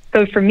old.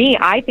 So for me,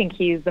 I think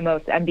he's the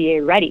most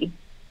NBA ready.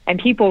 And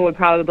people would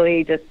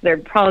probably they're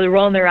probably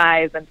rolling their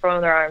eyes and throwing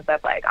their arms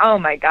up like, oh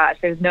my gosh,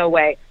 there's no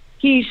way.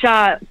 He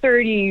shot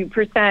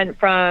 30%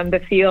 from the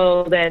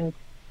field and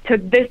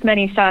took this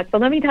many shots.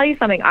 But let me tell you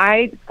something.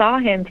 I saw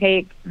him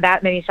take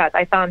that many shots.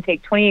 I saw him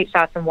take 28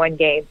 shots in one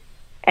game.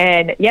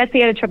 And yes, he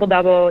had a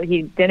triple-double.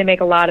 He didn't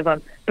make a lot of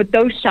them. But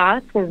those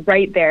shots were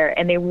right there,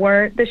 and they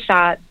weren't the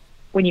shots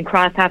when you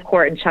cross half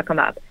court and chuck them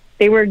up.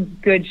 They were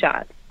good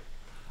shots.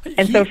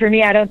 And so for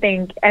me, I don't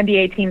think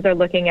NBA teams are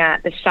looking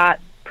at the shot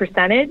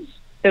percentage.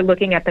 They're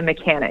looking at the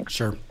mechanics.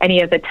 Sure. And he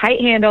has a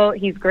tight handle.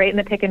 He's great in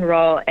the pick and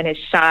roll, and his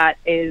shot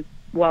is,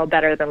 well,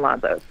 better than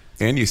Lonzo's.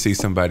 And you see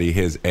somebody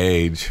his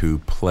age who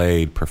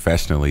played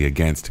professionally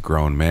against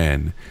grown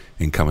men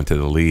and come into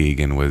the league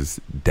and was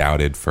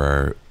doubted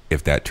for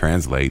if that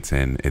translates,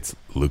 and it's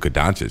Luka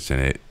Doncic, and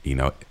it, you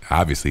know,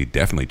 obviously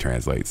definitely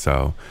translates.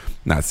 So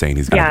not saying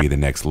he's going to be the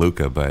next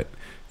Luka, but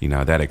you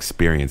know, that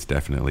experience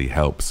definitely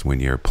helps when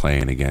you're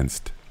playing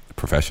against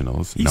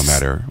professionals, no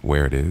matter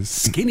where it is.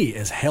 Skinny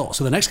as hell.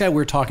 So the next guy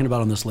we're talking about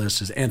on this list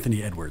is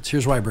Anthony Edwards.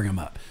 Here's why I bring him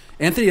up.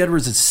 Anthony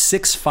Edwards is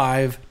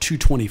 6'5",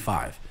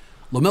 225.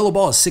 LaMelo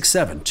Ball is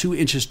 6'7", 2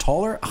 inches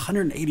taller,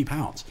 180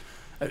 pounds.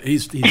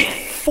 He's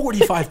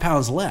 45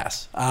 pounds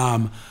less.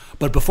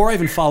 But before I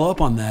even follow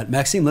up on that,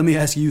 Maxime, let me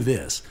ask you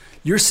this.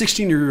 You're a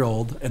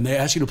 16-year-old, and they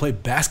ask you to play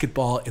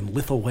basketball in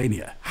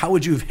Lithuania. How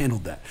would you have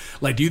handled that?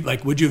 Like,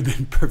 would you have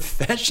been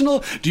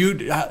professional?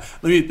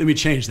 Let me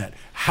change that.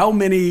 How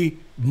many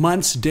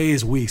months,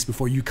 days, weeks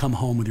before you come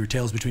home with your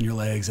tails between your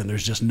legs and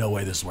there's just no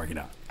way this is working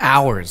out?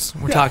 Hours.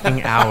 We're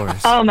talking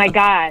hours. Oh my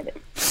God.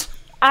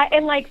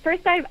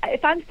 First,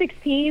 if I'm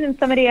 16 and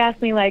somebody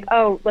asked me like,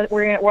 oh,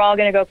 we're all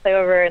gonna go play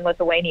over in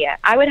Lithuania,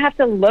 I would have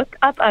to look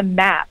up a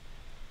map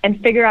and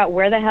figure out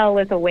where the hell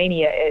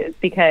Lithuania is,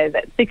 because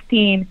at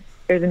 16.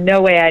 There's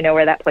no way I know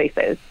where that place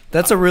is.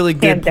 That's a really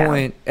good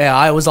point. Yeah,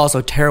 I was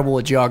also terrible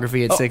at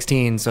geography at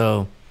 16,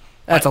 so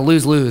that's a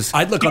lose-lose.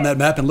 I'd look on that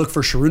map and look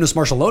for Šarūnas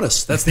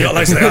Maršalonis. That's the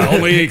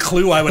only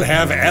clue I would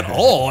have at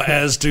all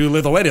as to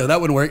Lithuania. That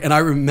wouldn't work. And I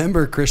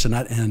remember, Christian,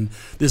 and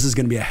this is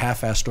going to be a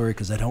half-assed story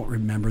because I don't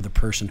remember the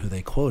person who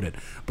they quoted,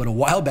 but a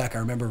while back I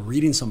remember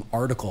reading some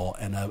article,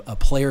 and a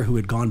player who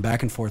had gone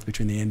back and forth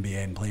between the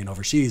NBA and playing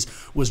overseas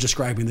was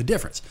describing the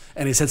difference.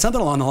 And he said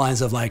something along the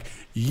lines of like,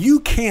 you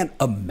can't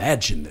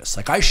imagine this.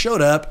 Like, I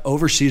showed up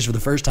overseas for the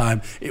first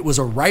time. It was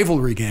a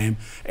rivalry game,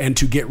 and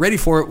to get ready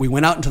for it, we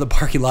went out into the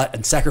parking lot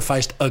and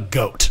sacrificed a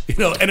goat, you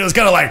know, and it was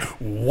kind of like,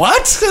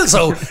 what?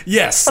 So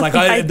yes,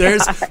 like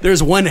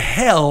there's one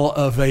hell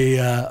of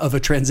a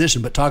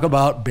transition, but talk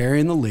about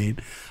burying the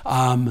lead.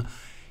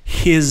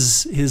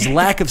 His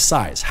lack of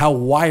size, how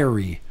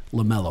wiry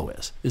LaMelo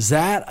is. Is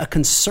that a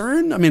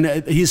concern? I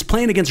mean, he's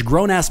playing against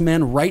grown-ass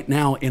men right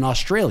now in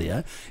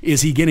Australia.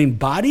 Is he getting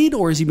bodied,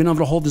 or has he been able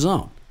to hold his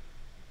own?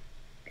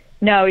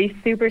 No, he's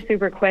super,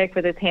 super quick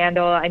with his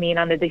handle. I mean,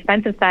 on the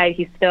defensive side,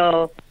 he's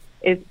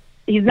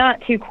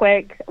not too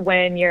quick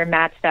when you're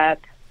matched up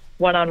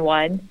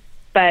one-on-one,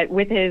 but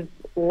with his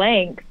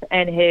length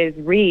and his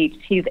reach,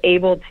 he's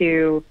able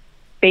to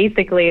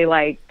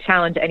basically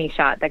challenge any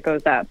shot that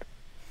goes up.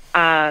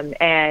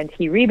 And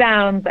he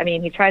rebounds. I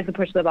mean, he tries to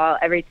push the ball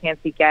every chance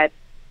he gets.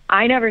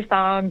 I never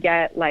saw him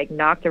get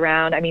knocked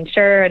around. I mean,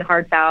 sure, in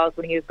hard fouls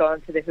when he was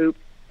going to the hoop,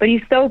 but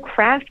he's so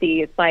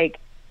crafty. It's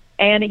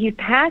and he's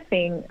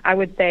passing, I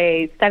would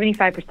say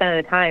 75%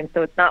 of the time.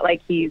 So it's not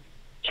like he's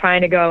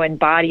trying to go and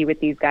body with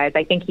these guys.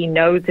 I think he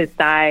knows his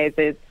size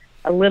is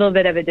a little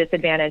bit of a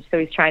disadvantage. So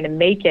he's trying to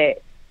make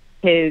it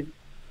his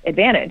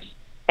advantage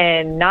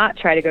and not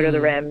try to go to the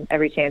rim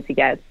every chance he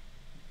gets.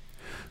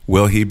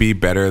 Will he be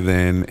better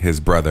than his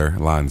brother,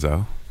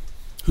 Lonzo?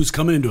 Who's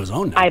coming into his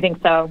own now. I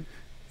think so.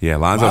 Yeah,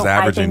 Lonzo's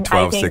averaging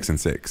 12, 6, and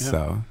 6,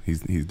 so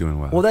he's doing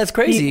well. Well, that's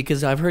crazy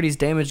because I've heard he's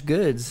damaged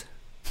goods.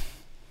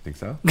 Think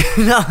so?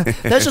 No,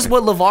 that's just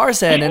what LeVar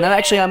said, and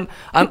actually,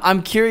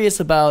 I'm curious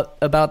about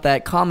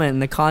that comment in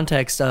the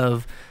context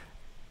of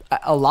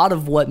a lot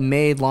of what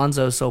made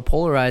Lonzo so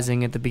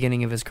polarizing at the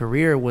beginning of his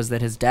career was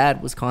that his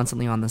dad was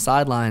constantly on the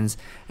sidelines,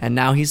 and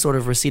now he's sort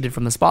of receded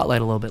from the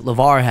spotlight a little bit.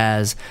 LeVar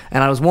has,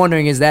 and I was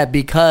wondering, is that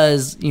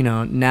because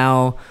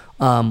now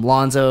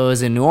Lonzo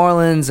is in New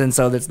Orleans, and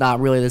so that's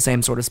not really the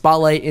same sort of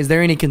spotlight? Is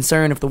there any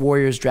concern if the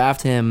Warriors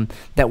draft him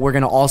that we're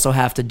going to also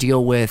have to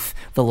deal with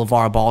the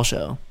LeVar Ball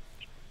show?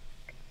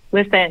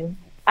 Listen,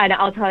 and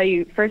I'll tell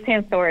you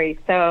firsthand story.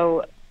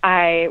 So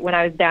when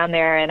I was down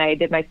there and I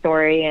did my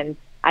story, and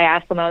I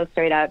asked LaMelo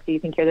straight up, do you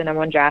think you're the number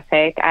one draft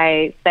pick?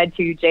 I said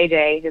to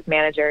JJ, his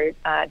manager,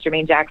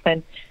 Jermaine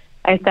Jackson,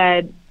 I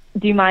said,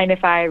 do you mind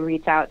if I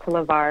reach out to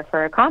LeVar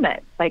for a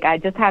comment? I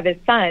just have his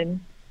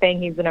son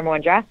saying he's the number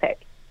one draft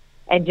pick.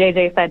 And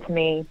JJ said to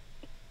me,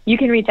 you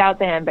can reach out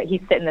to him, but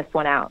he's sitting this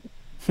one out.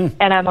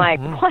 And I'm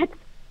like, what?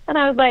 And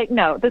I was like,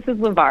 no, this is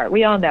LeVar.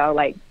 We all know,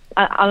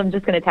 I'm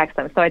just going to text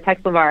him. So I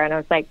text LeVar and I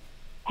was like,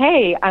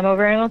 hey, I'm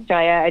over in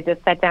Australia. I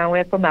just sat down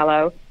with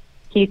LaMelo.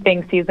 He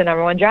thinks he's the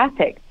number one draft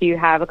pick. Do you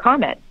have a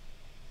comment?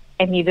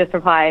 And he just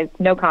replies,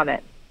 no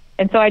comment.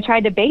 And so I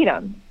tried to bait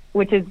him,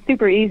 which is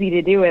super easy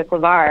to do with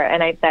LeVar.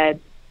 And I said,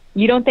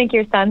 you don't think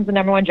your son's the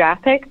number one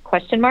draft pick? ?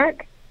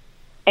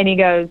 And he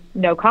goes,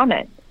 no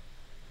comment.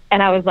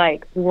 And I was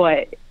like,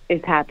 what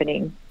is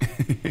happening?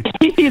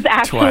 He's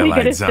actually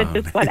going to sit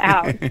this one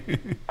out.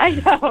 I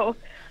know.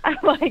 I'm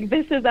like,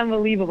 this is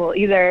unbelievable.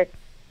 Either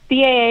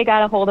CAA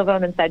got a hold of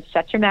him and said,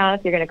 shut your mouth.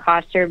 You're going to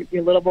cost your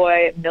little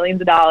boy millions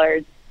of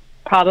dollars.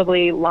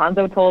 Probably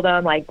Lonzo told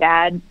him,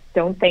 Dad,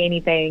 don't say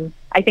anything.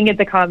 I think it's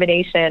a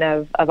combination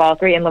of all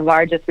three. And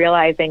LeVar just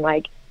realizing,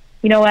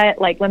 you know what?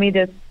 Let me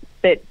just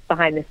sit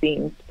behind the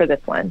scenes for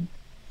this one.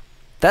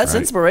 That's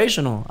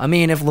inspirational. I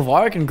mean, if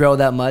LeVar can grow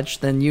that much,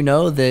 then you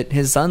know that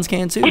his sons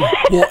can too.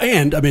 Well,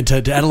 and I mean, to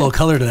add a little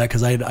color to that,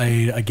 because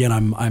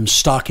I'm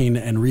stalking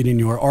and reading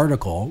your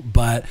article,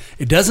 but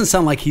it doesn't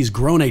sound like he's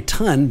grown a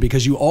ton,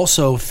 because you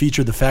also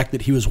featured the fact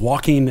that he was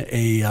walking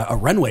a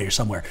runway or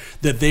somewhere,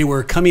 that they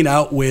were coming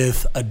out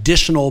with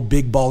additional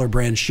Big Baller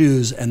brand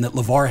shoes, and that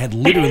LeVar had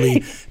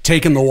literally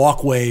taken the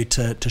walkway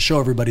to show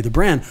everybody the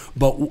brand.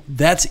 But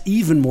that's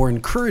even more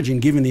encouraging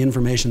given the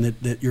information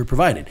that you're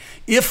providing.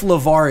 If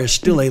LeVar is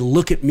still a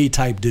look at me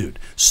type dude,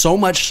 so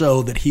much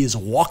so that he is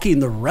walking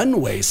the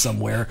runway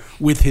somewhere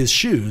with his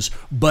shoes,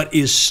 but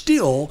is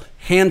still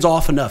hands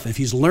off enough. If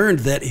he's learned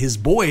that his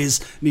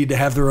boys need to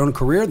have their own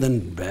career,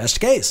 then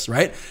best case,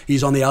 right?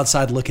 He's on the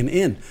outside looking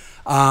in.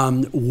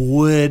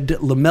 Would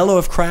LaMelo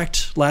have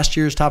cracked last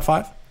year's top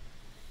 5?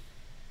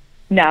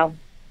 No.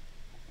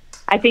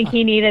 I think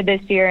he needed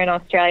this year in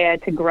Australia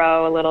to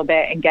grow a little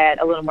bit and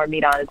get a little more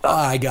meat on his bone.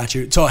 I got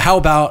you. So how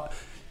about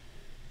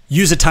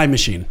use a time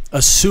machine.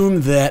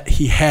 Assume that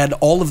he had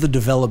all of the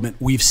development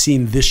we've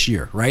seen this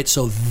year, right?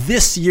 So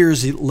this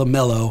year's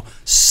LaMelo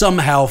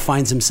somehow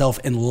finds himself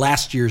in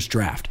last year's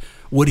draft.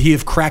 Would he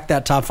have cracked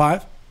that top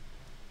 5?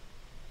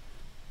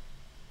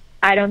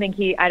 I don't think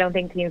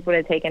teams would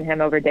have taken him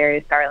over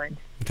Darius Garland.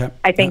 Okay.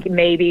 I think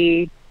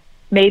maybe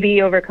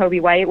over Kobe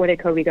White. What did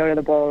Kobe go to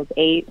the Bulls?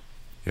 8?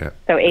 Yeah.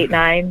 So 8,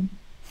 9.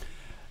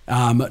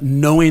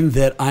 Knowing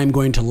that I'm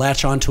going to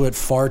latch onto it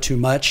far too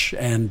much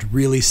and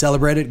really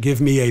celebrate it,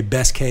 give me a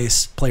best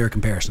case player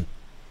comparison.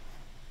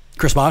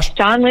 Chris Bosh?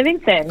 Shaun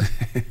Livingston.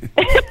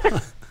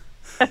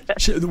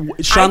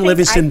 Shaun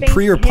Livingston,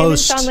 pre or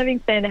post? Shaun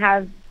Livingston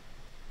have...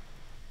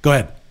 Go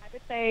ahead. I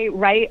would say,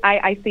 right,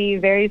 I see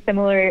very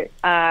similar, in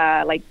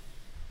terms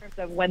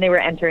of when they were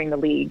entering the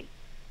league.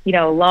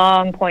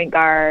 Long point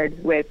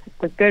guard with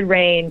good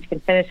range, can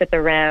finish at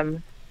the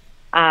rim.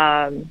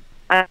 I'm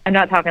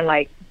not talking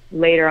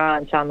later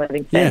on Shaun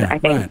Livingston.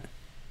 Yeah,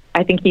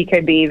 I think he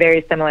could be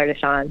very similar to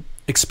Shaun.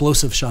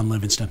 Explosive Shaun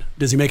Livingston.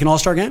 Does he make an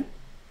All-Star game?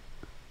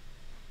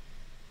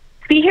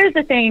 See, here's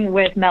the thing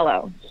with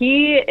Melo.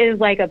 He is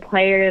like a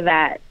player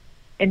that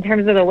in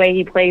terms of the way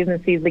he plays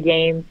and sees the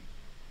game,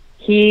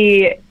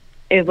 he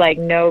is like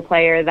no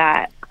player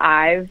that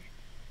I've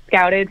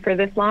scouted for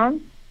this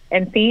long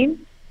and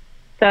seen.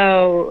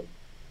 So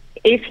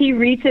if he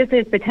reaches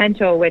his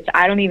potential, which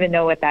I don't even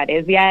know what that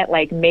is yet,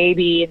 like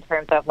maybe in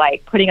terms of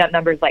like putting up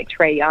numbers like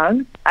Trae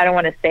Young. I don't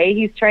want to say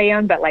he's Trae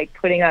Young, but like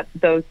putting up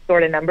those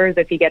sort of numbers,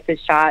 if he gets his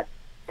shot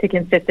to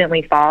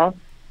consistently fall,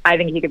 I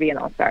think he could be an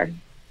all-star.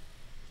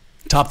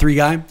 Top 3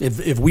 guy?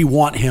 If we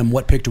want him,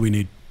 what pick do we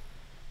need?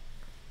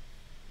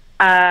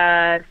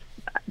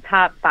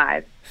 Top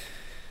 5.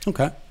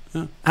 Okay.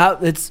 Yeah.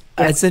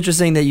 It's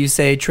interesting that you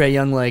say Trae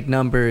Young like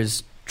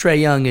numbers. Trae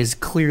Young is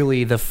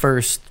clearly the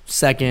first,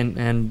 second,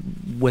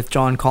 and with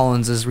John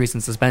Collins'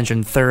 recent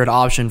suspension, third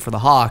option for the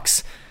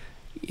Hawks.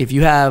 If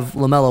you have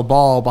LaMelo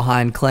Ball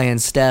behind Clay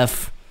and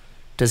Steph,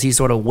 does he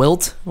sort of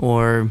wilt,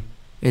 or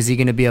is he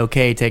going to be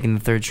okay taking the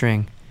third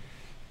string?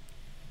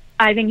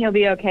 I think he'll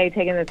be okay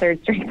taking the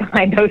third string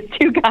behind those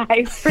 2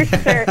 guys for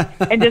sure,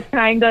 and just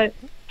trying to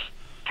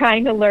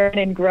learn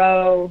and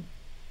grow,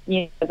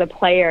 as a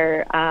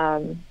player.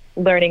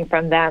 Learning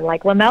from them.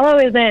 Like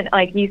LaMelo isn't,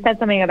 like you said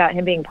something about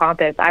him being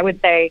pompous. I would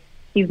say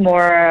he's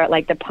more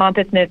like the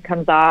pompousness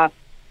comes off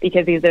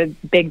because he's a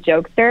big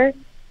jokester,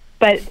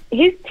 but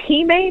his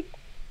teammates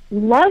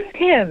loved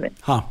him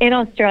in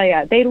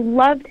Australia. They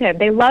loved him.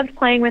 They loved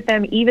playing with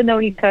him even though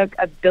he took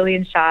a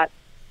billion shots.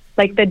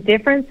 Like the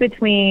difference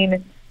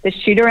between the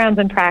shoot-arounds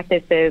and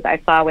practices I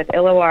saw with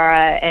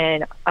Illawarra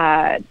and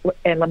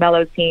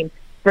LaMelo's team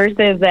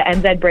versus the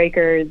NZ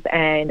Breakers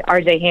and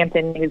RJ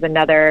Hampton, who's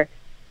another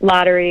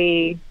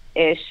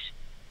lottery-ish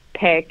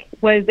pick,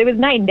 it was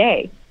night and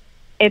day.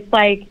 It's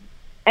like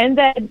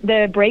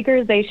the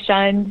Breakers, they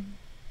shunned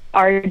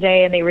RJ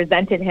and they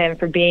resented him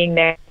for being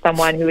there,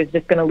 someone who was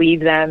just going to leave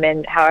them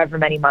in however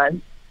many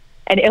months.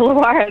 And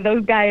Illawarra,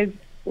 those guys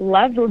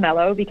loved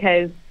LaMelo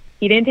because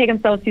he didn't take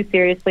himself too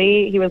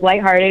seriously. He was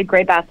lighthearted,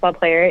 great basketball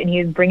player, and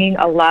he was bringing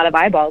a lot of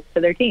eyeballs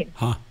to their team.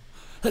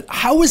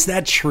 How was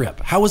that trip?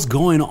 How was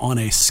going on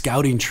a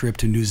scouting trip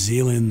to New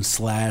Zealand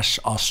 /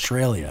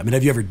 Australia? I mean,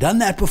 have you ever done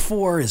that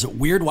before? Is it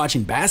weird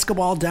watching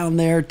basketball down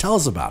there? Tell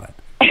us about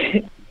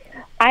it.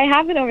 I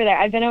have been over there.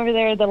 I've been over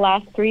there the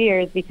last 3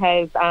 years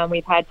because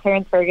we've had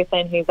Terrence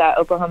Ferguson, who's at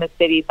Oklahoma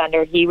City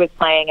Thunder. He was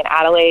playing in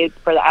Adelaide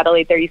for the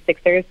Adelaide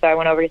 36ers, so I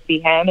went over to see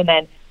him. And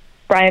then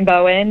Brian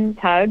Bowen,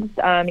 Tugs,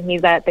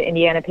 he's at the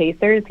Indiana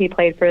Pacers. He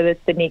played for the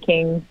Sydney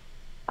Kings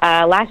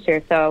last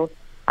year. So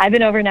I've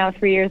been over now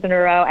 3 years in a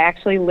row. I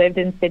actually lived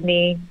in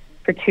Sydney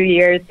for 2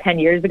 years, 10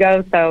 years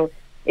ago. So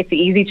it's an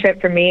easy trip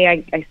for me.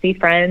 I see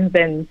friends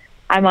and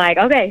I'm like,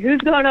 okay, who's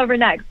going over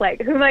next?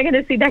 Like, who am I going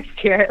to see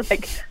next year?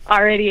 Like,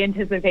 already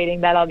anticipating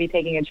that I'll be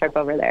taking a trip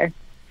over there.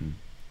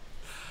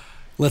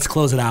 Let's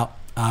close it out.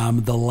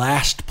 The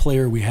last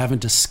player we haven't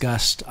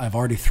discussed, I've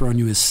already thrown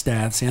you his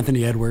stats.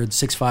 Anthony Edwards,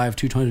 6'5",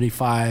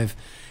 225,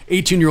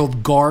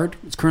 18-year-old guard.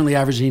 Is currently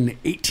averaging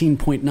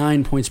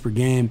 18.9 points per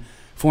game,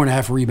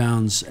 4.5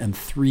 rebounds, and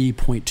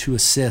 3.2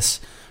 assists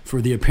for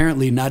the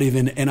apparently not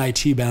even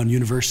NIT-bound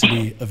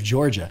University of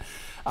Georgia.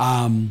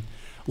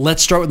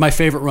 Let's start with my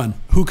favorite run.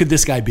 Who could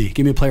this guy be?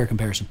 Give me a player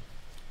comparison.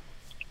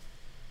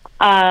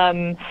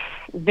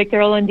 Victor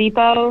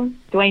Oladipo,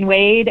 Dwayne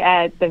Wade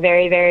at the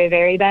very, very,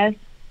 very best.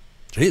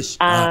 Jeez.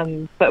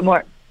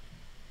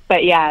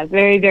 But yeah,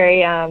 very,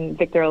 very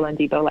Victor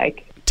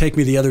Oladipo-like. Take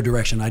me the other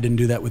direction. I didn't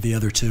do that with the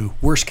other two.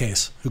 Worst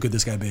case, who could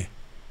this guy be?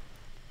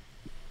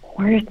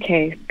 Worst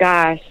case,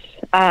 gosh.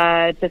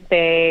 Just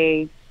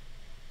a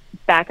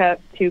backup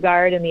two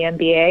guard in the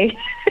NBA.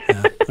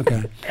 Yeah,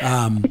 okay.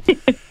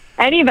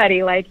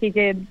 Anybody, like he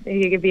could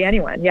be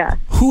anyone, yeah.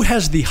 Who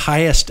has the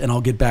highest, and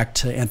I'll get back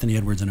to Anthony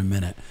Edwards in a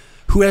minute,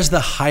 who has the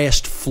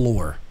highest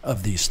floor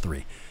of these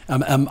three?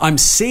 I'm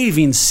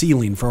saving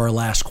ceiling for our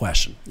last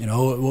question. You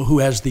know, who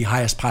has the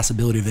highest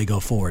possibility if they go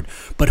forward?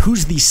 But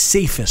who's the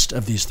safest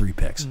of these three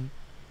picks?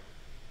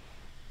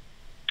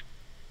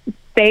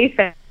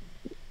 Safest,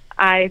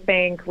 I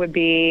think, would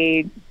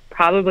be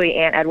probably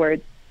Ant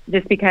Edwards,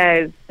 just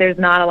because there's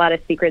not a lot of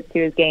secrets to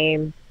his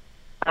game.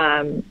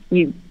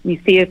 You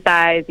see his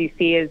size, you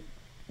see his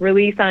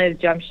release on his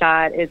jump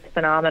shot is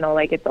phenomenal.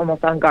 Like, it's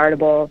almost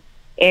unguardable,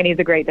 and he's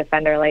a great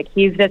defender. Like,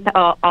 he's just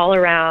all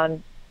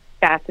around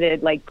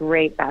faceted, like,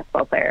 great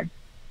basketball player.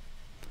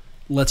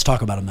 Let's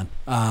talk about him then.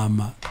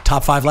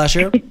 Top 5 last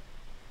year?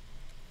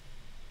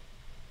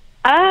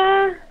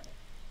 So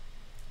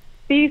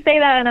you say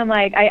that, and I'm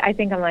like, I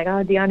think I'm like,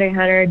 oh, DeAndre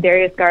Hunter,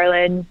 Darius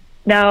Garland.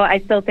 No, I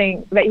still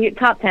think, but he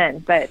top 10,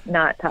 but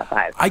not top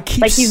 5.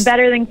 He's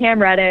better than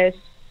Cam Reddish.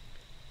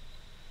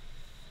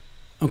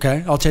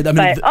 Okay, I'll take that.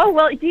 Do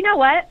you know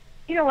what?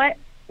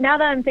 Now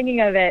that I'm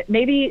thinking of it,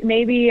 maybe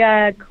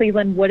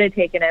Cleveland would have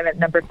taken him at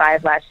number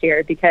 5 last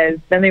year, because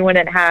then they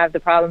wouldn't have the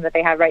problem that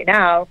they have right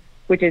now,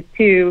 which is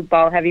 2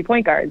 ball-heavy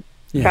point guards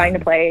trying to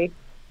play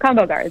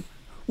combo guards.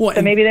 Well,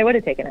 so maybe they would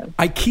have taken him.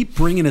 I keep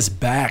bringing us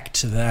back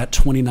to that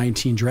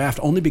 2019 draft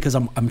only because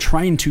I'm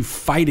trying to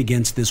fight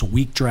against this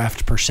weak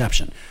draft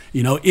perception.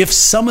 You know, if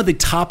some of the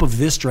top of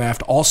this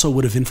draft also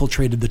would have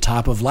infiltrated the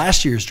top of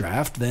last year's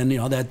draft, then, you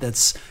know,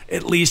 that's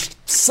at least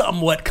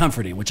somewhat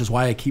comforting, which is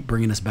why I keep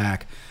bringing us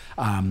back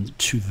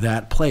to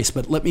that place.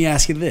 But let me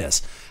ask you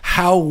this.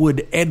 How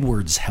would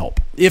Edwards help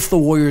if the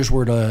Warriors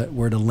were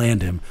to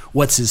land him?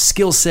 What's his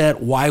skill set?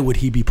 Why would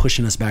he be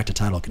pushing us back to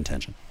title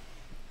contention?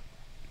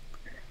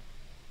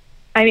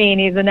 I mean,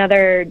 he's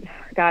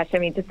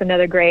just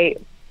another great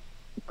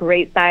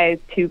size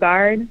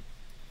 2-guard.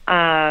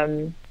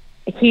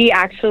 He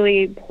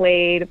actually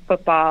played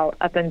football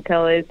up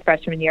until his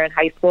freshman year in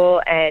high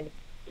school, and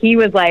he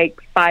was like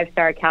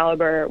 5-star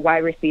caliber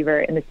wide receiver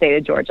in the state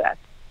of Georgia.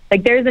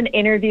 Like, there's an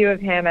interview of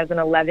him as an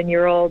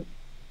 11-year-old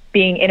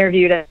being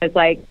interviewed as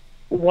like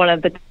one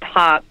of the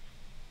top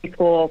high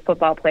school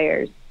football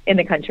players in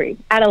the country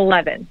at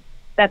 11.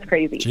 That's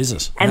crazy.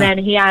 Jesus. And then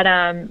he had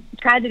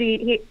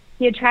tragedy.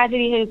 He had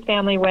tragedy in his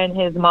family when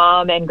his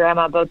mom and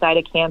grandma both died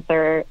of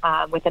cancer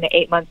within an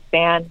 8-month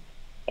span.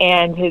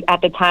 And at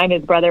the time,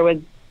 his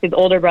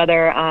older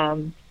brother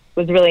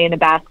was really into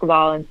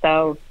basketball, and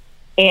so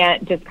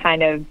Ant just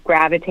kind of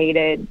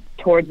gravitated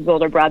towards his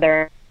older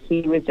brother.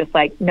 He was just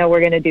like, no, we're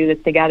going to do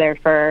this together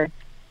for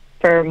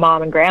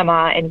mom and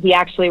grandma. And he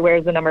actually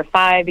wears the number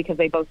 5 because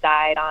they both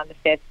died on the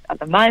 5th of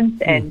the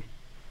month. And,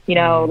 you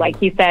know, like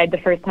he said, the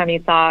first time he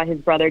saw his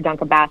brother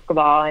dunk a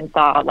basketball and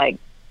saw like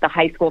the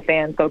high school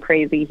fans go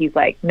crazy, he's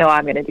like, no,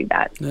 I'm going to do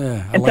that.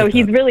 Yeah, and so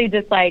he's really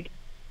just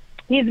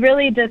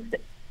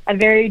a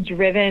very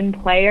driven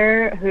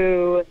player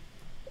who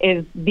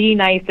is the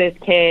nicest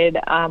kid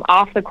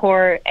off the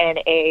court and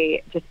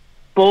a just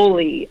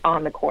bully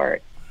on the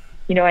court.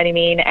 You know what I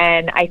mean?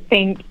 And I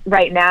think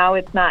right now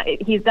he's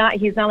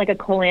not like a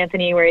Cole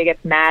Anthony where he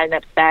gets mad and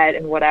upset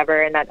and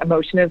whatever, and that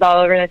emotion is all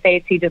over his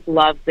face. He just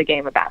loves the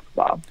game of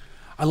basketball.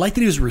 I like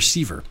that he was a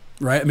receiver,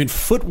 right? I mean,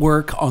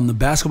 footwork on the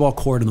basketball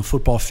court and the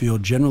football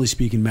field, generally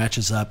speaking,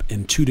 matches up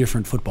in 2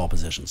 different football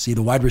positions,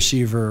 either wide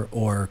receiver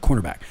or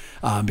cornerback,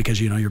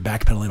 because, you know, you're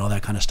backpedaling, all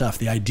that kind of stuff.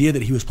 The idea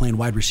that he was playing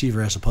wide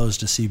receiver as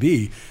opposed to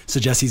CB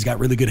suggests he's got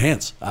really good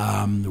hands,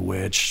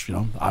 which, you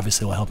know,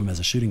 obviously will help him as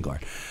a shooting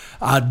guard.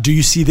 Do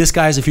you see this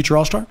guy as a future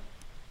All-Star?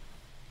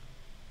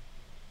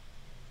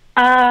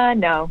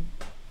 No,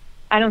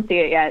 I don't see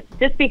it yet.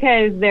 Just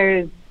because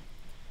there's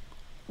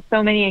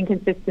so many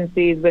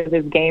inconsistencies with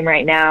his game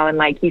right now. And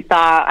like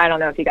I don't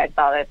know if you guys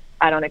saw this.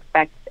 I don't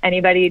expect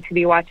anybody to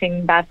be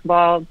watching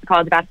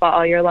college basketball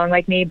all year long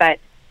like me, but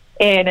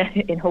in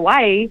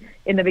Hawaii,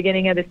 in the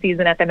beginning of the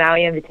season at the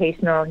Maui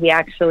Invitational, he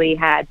actually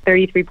had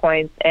 33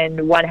 points and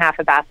 1/2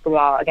 of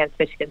basketball against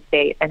Michigan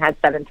State and had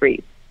 7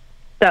 threes.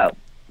 So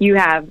you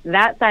have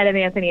that side of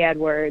Anthony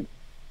Edwards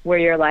where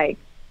you're like,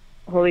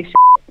 holy shit,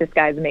 this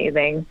guy's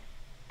amazing.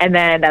 And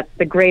then that's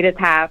the greatest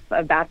half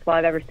of basketball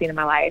I've ever seen in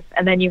my life.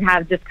 And then you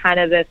have just kind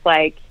of this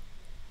like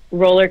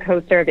roller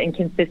coaster of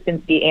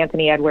inconsistency,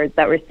 Anthony Edwards,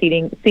 that we're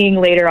seeing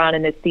later on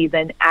in this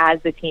season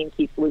as the team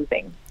keeps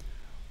losing.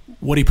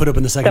 What did he put up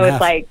in the second half? So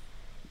it's like,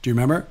 do you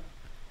remember?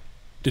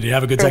 Did he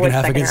have a good second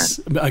half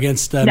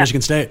against no.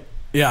 Michigan State?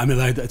 Yeah, I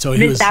mean, so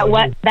he was. That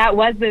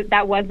was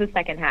the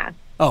second half.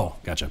 Oh,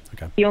 gotcha.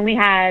 Okay. He only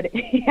had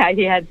he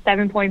had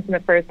 7 points in the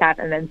first half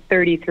and then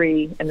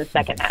 33 in the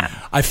second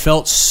half. I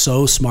felt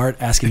so smart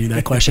asking you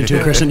that question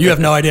too, Kristen. You have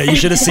no idea. You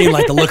should have seen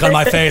like the look on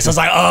my face. I was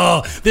like,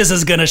 oh, this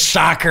is gonna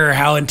shock her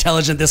how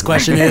intelligent this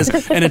question is.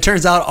 And it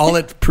turns out all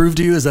it proved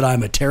to you is that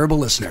I'm a terrible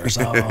listener.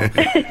 So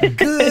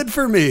good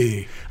for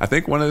me. I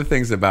think one of the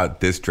things about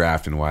this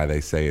draft and why they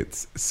say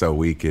it's so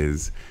weak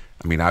is,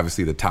 I mean,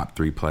 obviously the top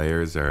 3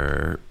 players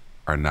are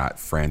not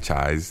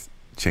franchise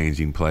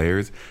changing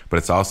players, but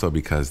it's also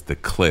because the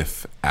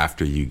cliff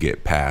after you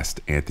get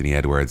past Anthony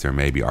Edwards, or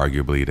maybe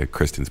arguably to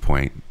Kristen's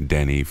point,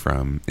 Denny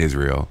from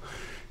Israel,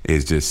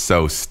 is just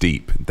so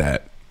steep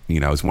that, you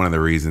know, it's one of the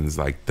reasons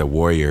like the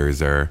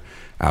Warriors are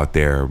out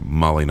there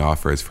mulling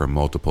offers for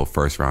multiple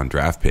first-round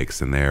draft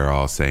picks, and they're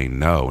all saying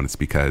no, and it's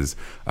because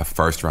a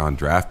first-round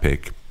draft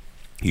pick,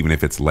 even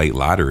if it's late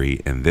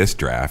lottery in this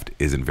draft,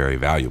 isn't very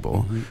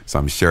valuable. Mm-hmm. So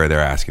I'm sure they're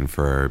asking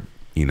for,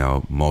 you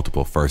know,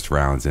 multiple first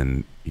rounds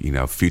and, you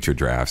know, future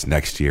drafts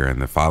next year and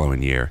the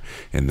following year.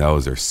 And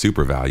those are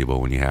super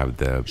valuable when you have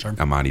the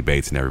Amani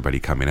Bates and everybody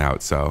coming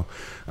out. So,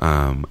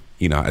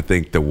 you know, I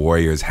think the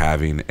Warriors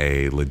having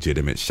a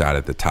legitimate shot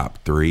at the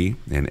top 3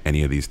 in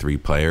any of these 3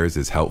 players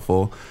is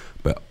helpful,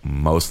 but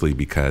mostly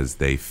because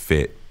they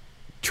fit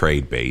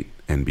trade bait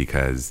and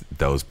because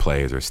those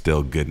players are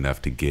still good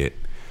enough to get,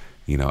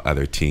 you know,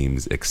 other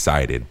teams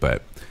excited.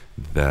 But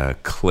the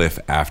cliff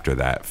after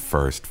that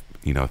first,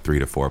 you know, 3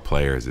 to 4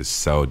 players is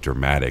so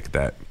dramatic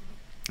that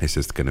it's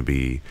just going to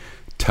be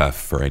tough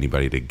for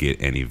anybody to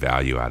get any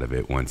value out of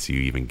it once you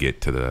even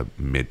get to the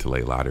mid to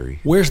late lottery.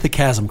 Where's the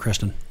chasm,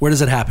 Kristen? Where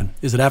does it happen?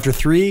 Is it after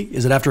 3?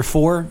 Is it after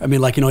 4? I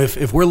mean, like, you know,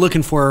 if we're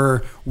looking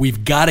for,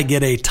 we've got to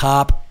get a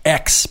top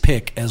X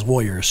pick as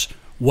Warriors,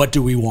 what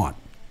do we want?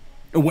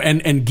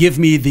 and give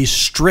me the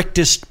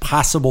strictest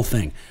possible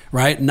thing,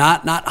 right?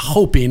 Not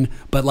hoping,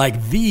 but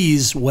like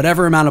these,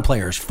 whatever amount of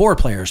players, 4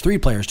 players, 3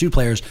 players, 2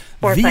 players,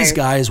 these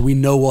guys we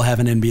know will have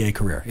an NBA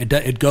career.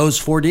 It goes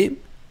 4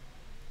 deep?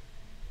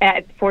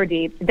 At 4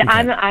 deep. Okay.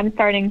 I'm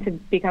starting to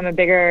become a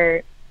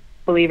bigger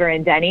believer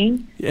in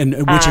Denny. And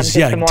which is,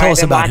 tell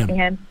us about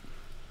him.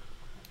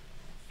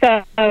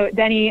 So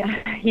Denny,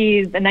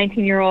 he's a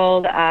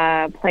 19-year-old,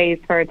 plays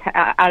for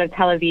out of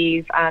Tel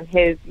Aviv.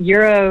 His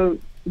Euro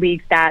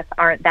League stats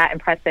aren't that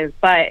impressive,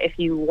 but if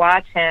you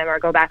watch him or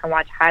go back and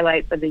watch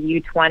highlights of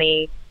the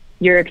U20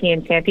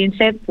 European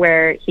Championships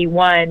where he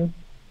won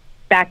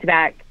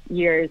back-to-back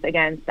years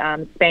against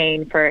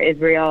Spain for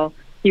Israel,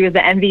 he was the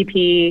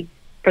MVP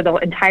for the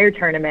entire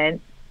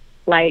tournament.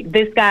 Like,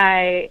 this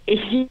guy,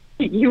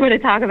 you want to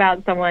talk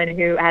about someone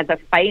who has a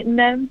fight in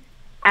them.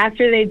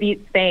 After they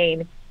beat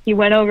Spain, he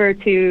went over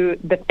to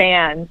the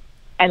fans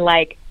and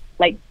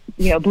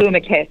blew him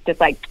a kiss, just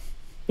like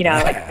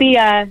see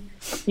ya,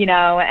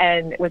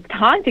 and was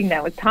taunting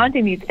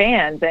these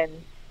fans. And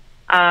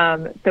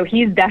so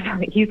he's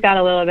got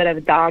a little bit of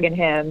a dog in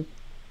him.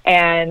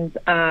 And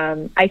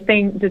I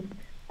think just,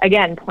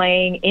 again,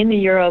 playing in the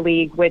Euro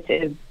League, which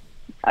is,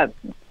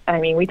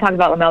 we talk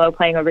about LaMelo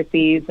playing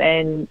overseas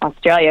in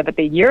Australia, but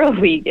the Euro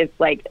League is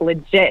like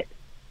legit.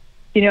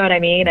 You know what I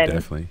mean? And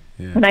definitely.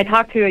 Yeah. When I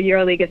talked to a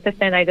Euro League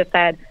assistant, I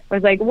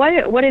was like,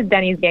 what is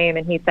Denny's game?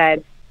 And he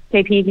said,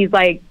 KP, he's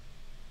like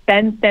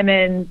Ben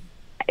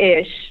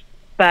Simmons-ish,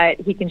 but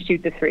he can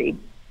shoot the 3.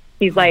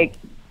 He's like,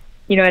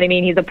 you know what I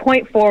mean? He's a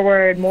point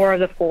forward, more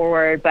of the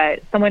forward,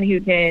 but someone who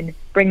can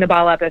bring the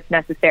ball up if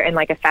necessary in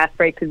like a fast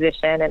break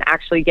position and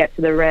actually get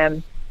to the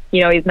rim.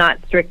 He's not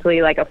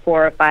strictly like a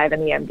 4 or 5 in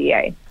the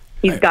NBA.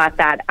 He's got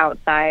that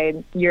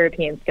outside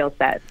European skill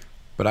set.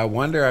 But I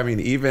wonder,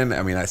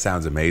 that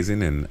sounds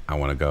amazing, and I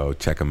want to go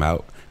check him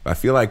out. But I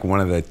feel like one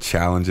of the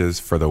challenges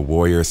for the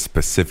Warriors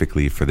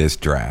specifically for this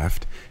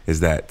draft is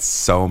that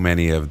so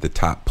many of the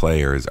top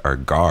players are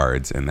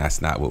guards, and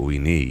that's not what we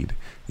need.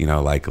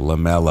 Like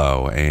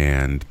LaMelo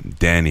and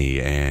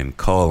Denny and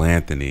Cole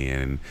Anthony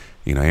and,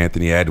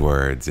 Anthony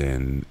Edwards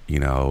and,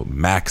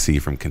 Maxey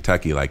from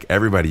Kentucky. Like,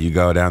 everybody, you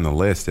go down the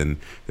list, and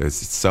it's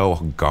so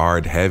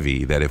guard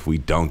heavy that if we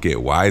don't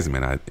get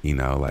Wiseman, I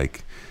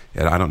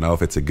don't know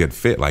if it's a good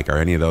fit. Like, are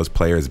any of those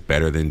players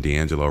better than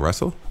D'Angelo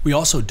Russell? We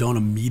also don't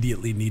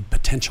immediately need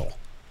potential.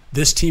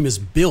 This team is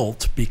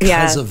built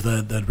because of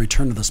the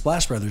return of the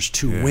Splash Brothers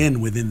to win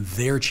within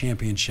their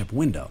championship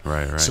window.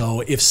 Right.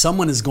 So if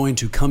someone is going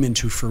to come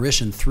into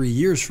fruition 3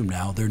 years from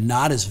now, they're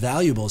not as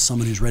valuable as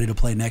someone who's ready to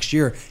play next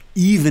year,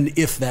 even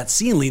if that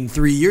ceiling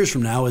 3 years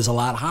from now is a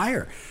lot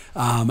higher.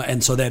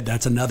 And so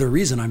that's another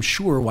reason, I'm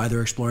sure, why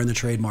they're exploring the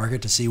trade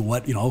market to see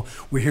what,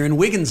 we're hearing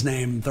Wiggins'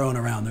 name thrown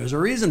around. There's a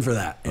reason for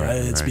that.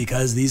 It's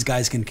because these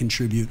guys can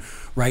contribute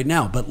right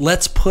now. But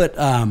let's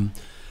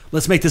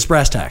make this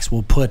brass tacks.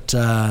 We'll put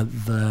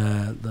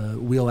the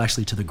wheel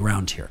actually to the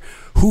ground here.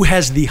 Who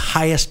has the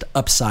highest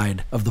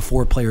upside of the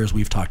 4 players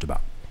we've talked about?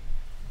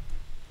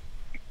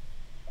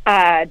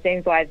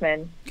 James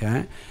Wiseman.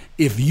 Okay.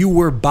 If you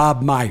were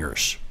Bob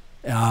Myers,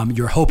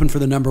 you're hoping for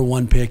the number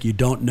 1 pick. You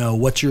don't know.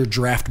 What's your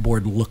draft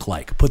board look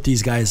like? Put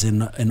these guys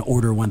in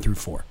order 1 through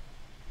 4.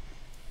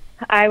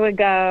 I would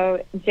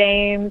go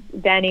James,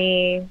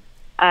 Denny,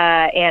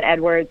 and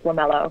Edwards,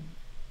 LaMelo.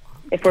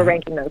 If we're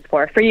ranking those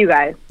 4 for you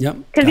guys. Yep.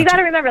 Because you got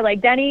to remember, like,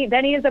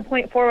 Denny is a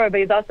point forward,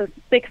 but he's also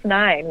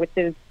 6'9", which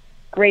is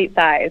great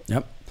size.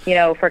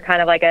 Yep. For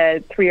kind of like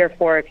a 3 or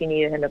 4 if you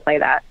needed him to play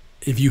that.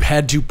 If you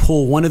had to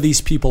pull one of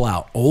these people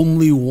out,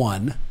 only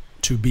one,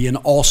 to be an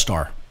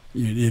all-star,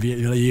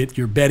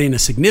 you're betting a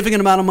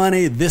significant amount of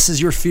money, this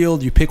is your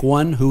field, you pick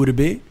one, who would it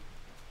be?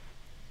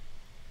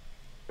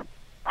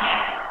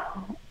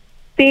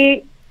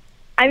 See,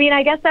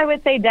 I guess I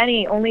would say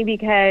Denny, only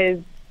because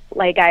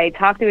I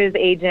talk to his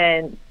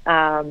agent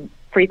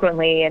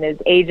frequently, and his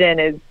agent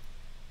is,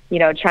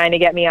 trying to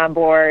get me on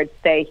board,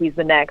 say he's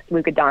the next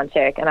Luka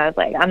Doncic. And I was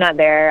like, I'm not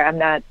there. I'm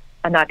not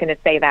going to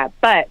say that.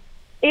 But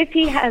if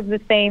he has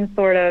the same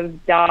sort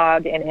of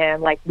dog in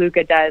him like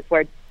Luka does,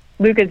 where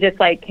Luka just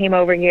came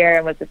over here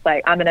and was just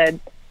like, I'm going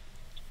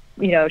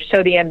to,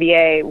 show the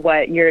NBA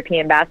what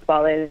European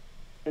basketball is,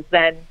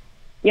 then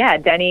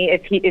Denny,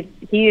 if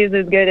he is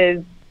as good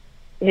as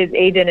his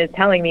agent is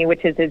telling me,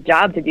 which is his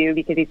job to do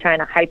because he's trying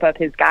to hype up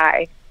his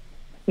guy,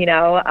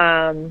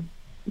 then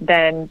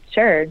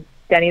sure,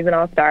 Denny's an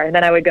all-star. And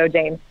then I would go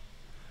James.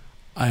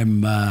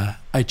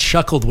 I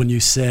chuckled when you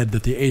said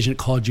that the agent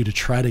called you to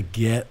try to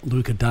get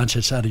Luka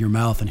Doncic out of your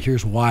mouth, and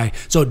here's why.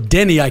 So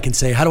Denny, I can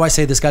say, how do I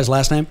say this guy's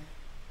last name?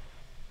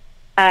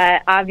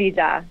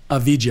 Avdija.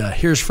 Avdija.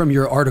 Here's from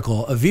your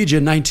article.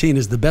 Avdija, 19,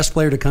 is the best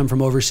player to come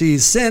from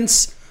overseas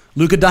since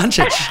Luka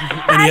Doncic,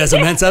 and he has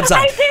immense upside.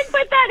 I did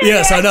put that in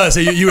Yes, there. I know. So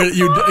you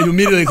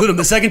immediately include him.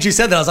 The second she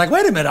said that, I was like,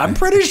 wait a minute, I'm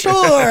pretty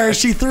sure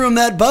she threw him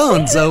that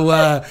bone.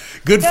 So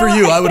good for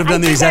you. I would have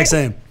done the exact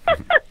same.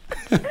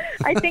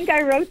 I I think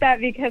I wrote that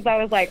because I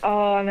was like,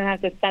 oh, I'm going to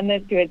have to send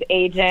this to his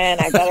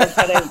agent. I better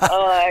put his,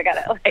 I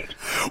got to like.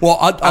 Well,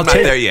 I'm not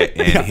there yet,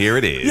 and here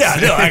it is. Yeah,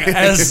 no,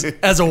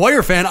 as a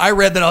Warrior fan, I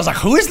read that. I was like,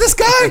 who is this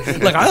guy?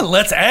 Like,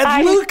 let's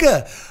add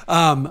Luka.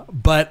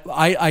 But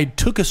I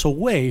took us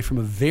away from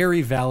a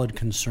very valid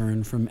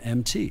concern from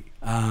MT.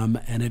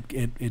 And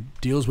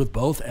it deals with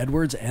both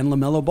Edwards and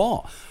LaMelo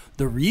Ball.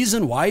 The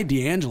reason why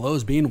D'Angelo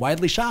is being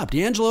widely shopped.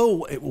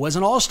 D'Angelo was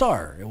an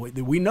all-star.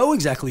 We know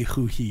exactly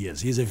who he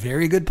is. He's a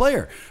very good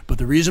player. But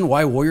the reason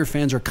why Warrior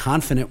fans are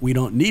confident we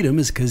don't need him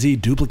is because he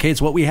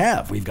duplicates what we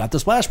have. We've got the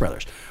Splash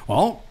Brothers.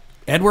 Well,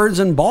 Edwards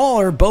and Ball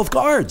are both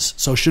guards.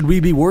 So should we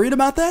be worried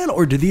about that?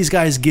 Or do these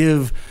guys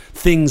give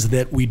things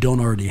that we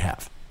don't already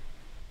have?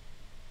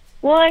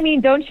 Well, I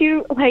mean, don't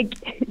you, like,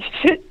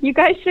 you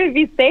guys should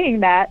be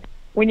saying that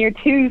when your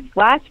two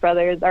Splash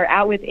Brothers are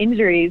out with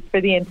injuries for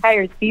the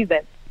entire season.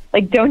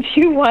 Like, don't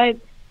you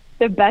want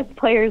the best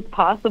players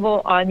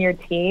possible on your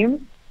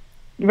team,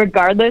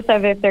 regardless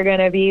of if they're going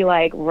to be,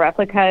 like,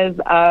 replicas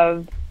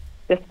of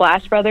the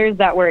Splash Brothers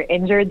that were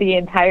injured the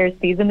entire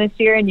season this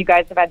year and you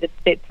guys have had to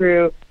sit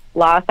through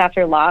loss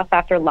after loss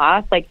after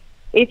loss? Like,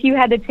 if you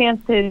had the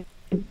chance to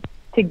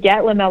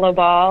get LaMelo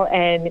Ball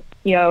and,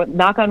 you know,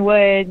 knock on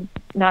wood,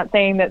 not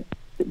saying that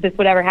this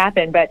would ever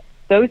happen, but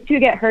those two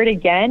get hurt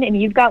again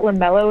and you've got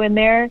LaMelo in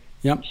there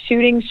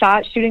shooting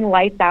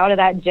lights out of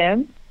that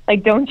gym.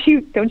 Like, don't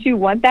you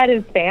want that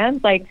as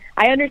fans? Like,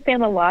 I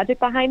understand the logic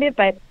behind it,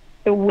 but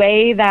the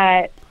way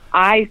that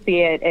I see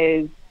it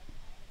is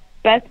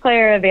best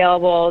player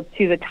available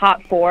to the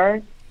top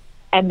 4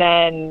 and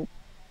then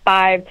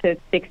 5 to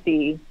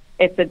 60,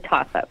 it's a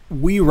toss-up.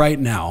 We right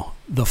now,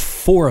 the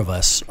 4 of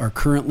us, are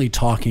currently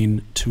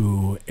talking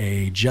to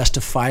a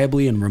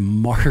justifiably and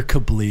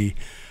remarkably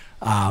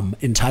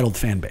entitled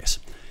fan base.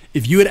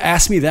 If you had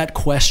asked me that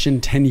question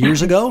 10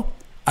 years ago,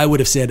 I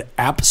would have said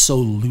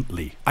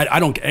absolutely. I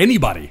don't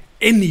anybody.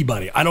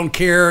 I don't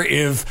care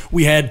if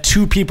we had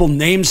 2 people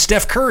named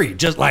Steph Curry.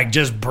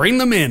 Just bring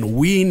them in.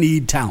 We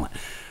need talent.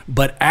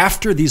 But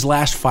after these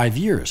last 5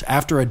 years,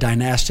 after a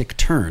dynastic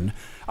turn,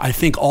 I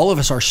think all of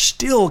us are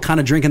still kind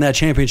of drinking that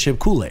championship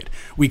Kool-Aid.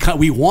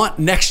 We want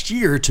next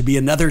year to be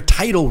another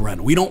title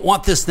run. We don't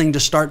want this thing to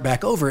start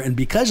back over. And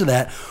because of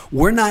that,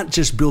 we're not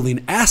just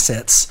building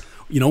assets.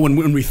 You know,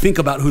 when we think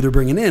about who they're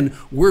bringing in,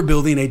 we're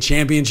building a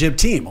championship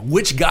team.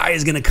 Which guy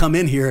is going to come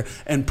in here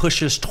and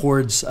push us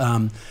towards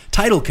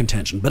title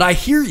contention? But I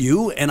hear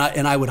you, and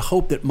I would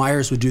hope that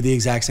Myers would do the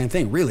exact same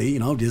thing. Really, you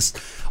know, just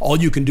all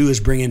you can do is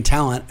bring in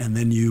talent, and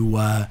then you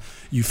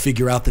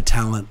figure out the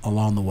talent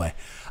along the way.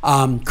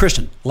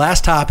 Christian,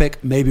 last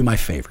topic, maybe my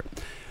favorite.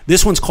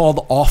 This one's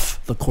called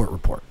Off the Court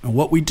Report. And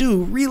what we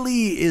do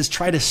really is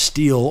try to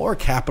steal, or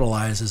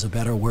capitalize is a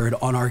better word,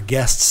 on our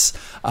guests'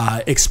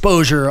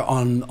 exposure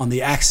on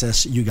the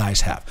access you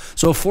guys have.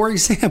 So, for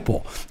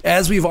example,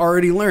 as we've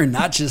already learned,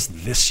 not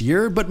just this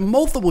year, but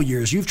multiple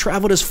years, you've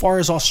traveled as far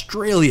as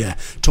Australia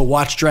to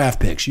watch draft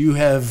picks. You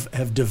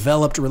have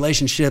developed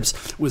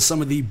relationships with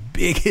some of the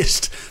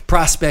biggest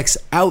prospects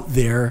out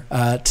there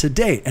to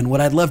date. And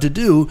what I'd love to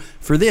do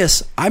for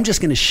this, I'm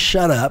just going to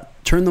shut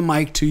up, turn the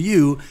mic to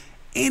you.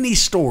 Any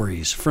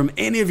stories from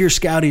any of your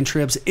scouting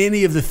trips,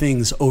 any of the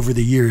things over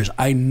the years,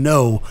 I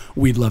know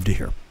we'd love to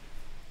hear.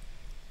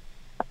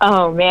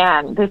 Oh,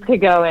 man, this could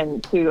go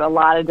into a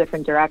lot of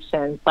different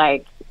directions.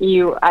 Like,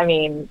 you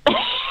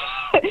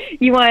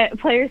want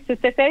player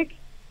specific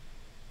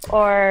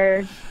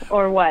or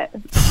what?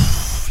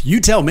 You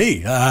tell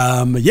me.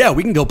 Yeah,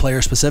 we can go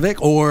player specific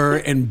or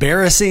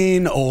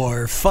embarrassing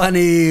or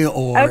funny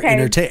or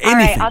entertaining.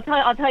 Anything. All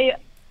right,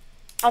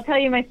 I'll tell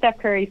you my Steph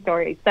Curry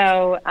story.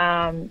 So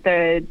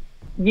the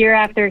year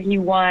after he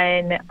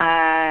won,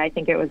 I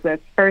think it was the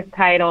first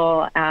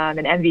title, an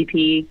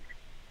MVP,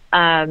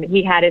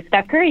 he had his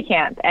Steph Curry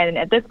camp. And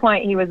at this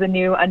point, he was a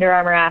new Under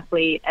Armour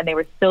athlete, and they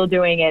were still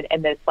doing it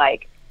in this,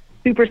 like,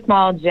 super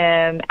small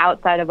gym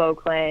outside of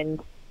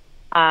Oakland.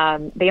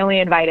 They only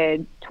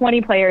invited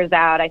 20 players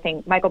out. I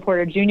think Michael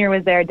Porter Jr.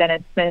 was there,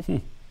 Dennis Smith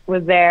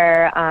was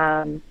there,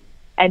 and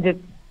just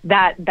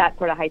that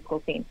sort of high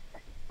school scene.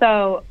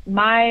 So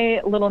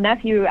my little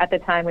nephew at the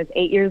time was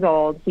 8 years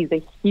old. He's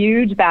a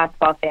huge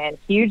basketball fan,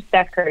 huge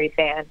Steph Curry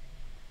fan.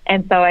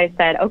 And so I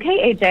said,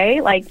 okay,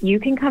 AJ, like, you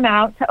can come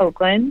out to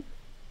Oakland.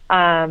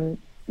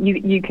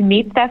 You can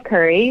meet Steph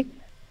Curry,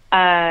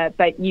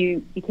 but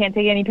you can't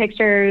take any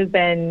pictures,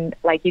 and,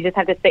 like, you just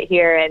have to sit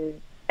here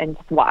and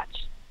just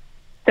watch.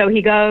 So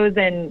he goes,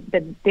 and the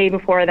day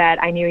before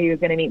that, I knew he was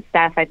going to meet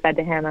Steph. I said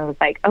to him, I was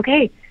like,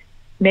 okay,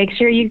 make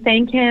sure you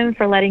thank him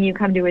for letting you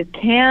come to his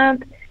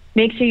camp.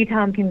 Make sure you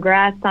tell him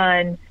congrats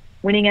on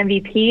winning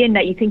MVP and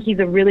that you think he's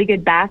a really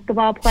good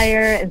basketball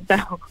player. And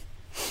so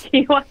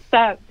he walks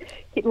up,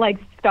 like,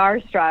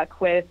 starstruck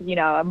with, you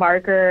know, a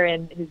marker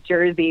and his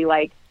jersey,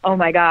 like, oh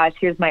my gosh,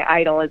 here's my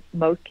idol, as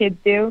most kids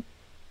do.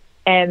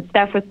 And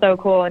Steph was so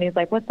cool. And he's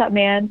like, what's up,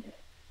 man?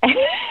 And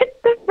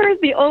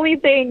the only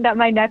thing that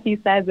my nephew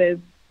says is,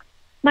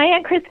 my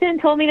Aunt Kristen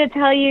told me to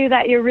tell you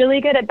that you're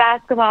really good at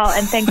basketball,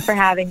 and thanks for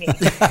having me.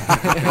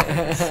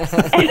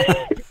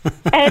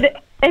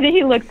 And then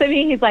he looks at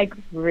me. He's like,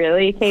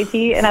 "Really,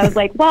 KP?" And I was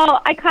like,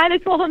 "Well, I kind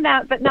of told him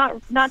that, but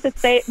not to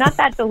say, not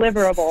that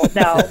deliverable.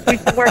 No, we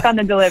should work on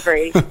the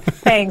delivery.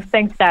 Thanks,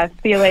 Steph.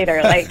 See you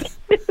later." Like,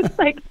 it's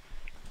like,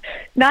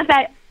 not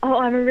that. Oh,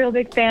 I'm a real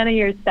big fan of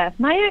yours, Steph.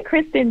 My Aunt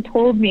Kristen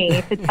told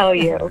me to tell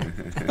you.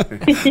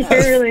 You're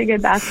a really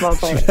good basketball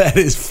player. That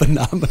is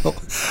phenomenal.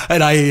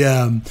 And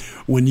I,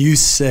 when you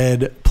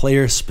said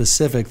player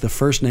specific, the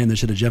first name that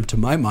should have jumped to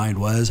my mind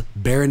was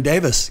Baron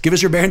Davis. Give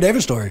us your Baron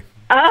Davis story.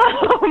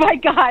 Oh my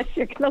gosh,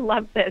 you're gonna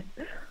love this.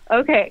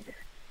 Okay,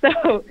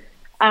 so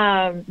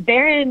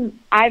Baron,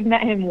 I've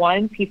met him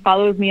once. He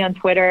follows me on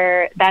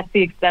Twitter. That's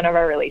the extent of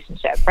our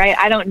relationship, right?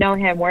 I don't know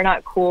him. We're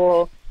not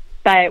cool.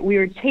 But we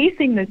were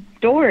chasing this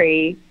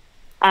story.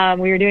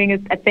 We were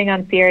doing a thing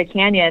on Sierra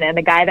Canyon, and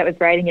the guy that was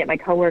writing it, my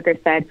coworker,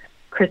 said,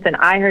 "Kristen,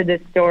 I heard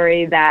this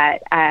story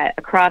that at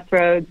a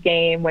Crossroads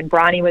game when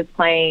Bronny was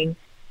playing,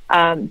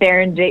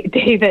 Baron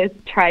Davis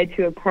tried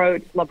to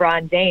approach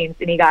LeBron James,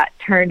 and he got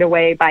turned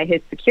away by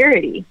his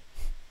security.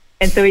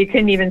 And so he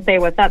couldn't even say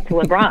what's up to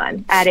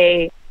LeBron at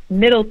a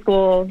middle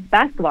school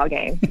basketball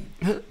game."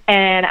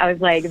 And I was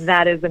like,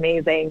 that is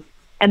amazing.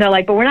 And they're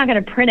like, "But we're not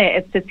going to print it.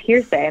 It's just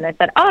hearsay." And I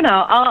said, "Oh, no,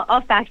 I'll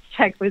fact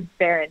check with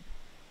Baron."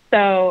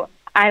 So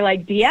I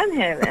DM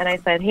him and I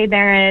said, "Hey,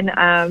 Baron,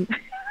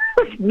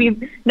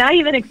 we've not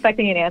even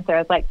expecting an answer. I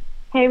was like,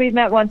 "Hey, we've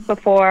met once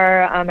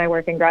before. I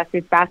work in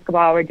grassroots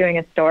basketball. We're doing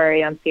a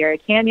story on Sierra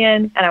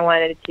Canyon, and I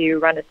wanted to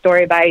run a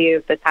story by you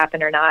if this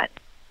happened or not."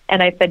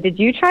 And I said, "Did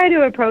you try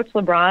to approach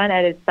LeBron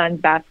at his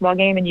son's basketball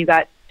game and you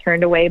got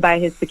turned away by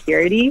his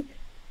security?"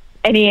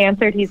 And he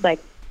answered, he's like,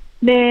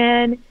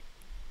 "Man,"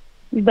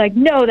 he's like,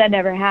 "No, that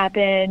never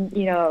happened.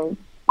 You know,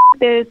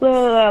 this,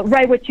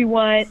 write what you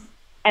want."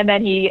 And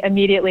then he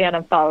immediately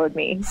unfollowed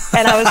me.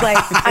 And I was like,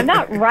 I'm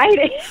not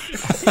writing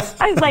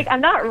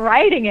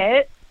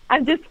it.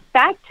 I'm just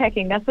fact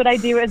checking. That's what I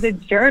do as a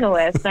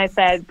journalist. And I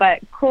said, "But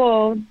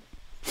cool.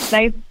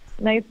 Nice.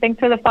 Thanks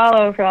for the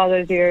follow for all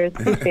those years.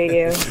 Appreciate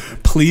you."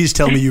 Please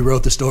tell me you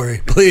wrote the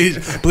story.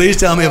 Please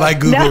tell me if I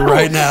Google it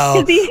right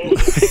now. He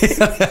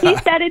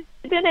said it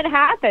didn't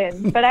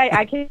happen, but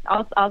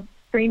I'll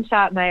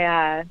screenshot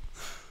my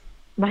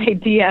my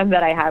DM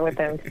that I had with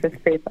him because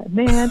it's pretty fun.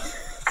 Man,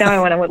 now I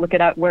want to look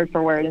it up word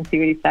for word and see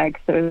what he said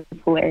because it was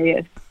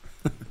hilarious.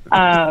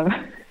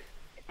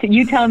 So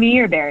you tell me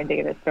your Baron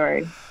Davis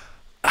story.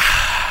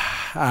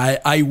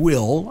 I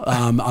will.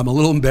 I'm a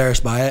little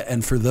embarrassed by it,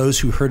 and for those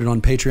who heard it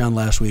on Patreon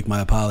last week, my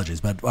apologies.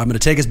 But I'm going to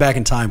take us back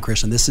in time,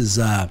 Kristen. This is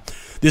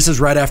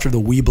right after the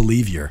We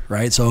Believe year,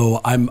 right?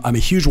 So I'm a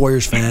huge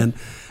Warriors fan.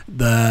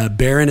 The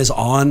Baron is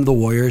on the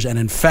Warriors, and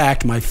in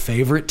fact, my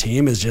favorite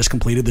team has just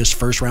completed this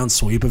first round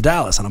sweep of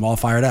Dallas, and I'm all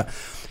fired up.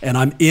 And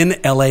I'm in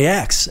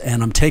LAX,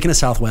 and I'm taking a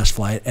Southwest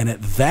flight, and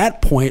at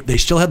that point, they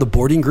still had the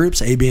boarding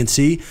groups, A, B, and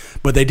C,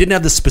 but they didn't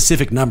have the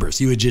specific numbers.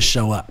 You would just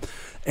show up.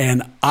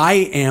 And I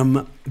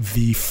am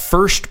the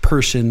first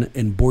person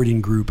in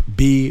boarding group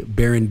B.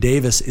 Baron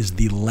Davis is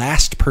the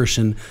last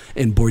person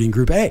in boarding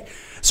group A.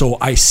 So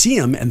I see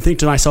him and think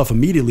to myself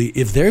immediately,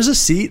 if there's a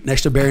seat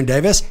next to Baron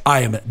Davis,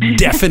 I am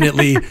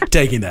definitely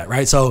taking that,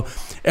 right? So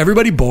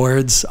everybody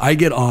boards, I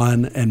get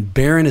on, and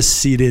Baron is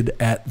seated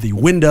at the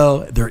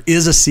window. There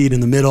is a seat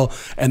in the middle,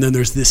 and then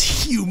there's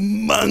this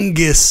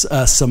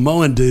humongous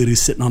Samoan dude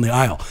who's sitting on the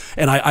aisle.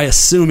 And I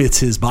assume it's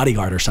his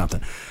bodyguard or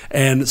something.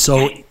 And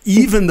so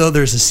even though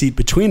there's a seat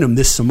between them,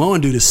 this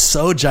Samoan dude is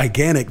so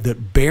gigantic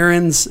that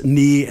Baron's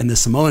knee and the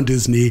Samoan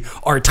dude's knee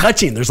are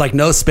touching. There's like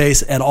no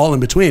space at all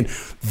in between.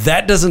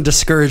 That doesn't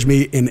discourage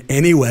me in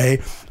any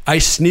way. I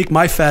sneak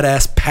my fat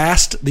ass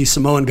past the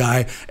Samoan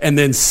guy and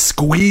then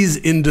squeeze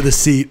into the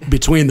seat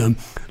between them.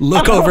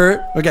 Look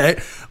over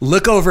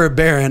at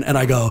Baron, and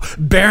I go,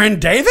 "Baron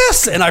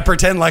Davis?" And I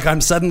pretend like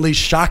I'm suddenly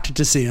shocked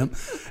to see him.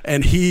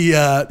 And he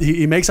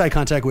makes eye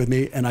contact with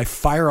me, and I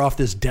fire off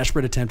this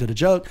desperate attempt at a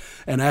joke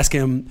and ask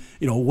him,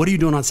 "What are you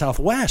doing on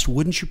Southwest?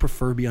 Wouldn't you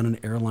prefer be on an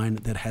airline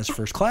that has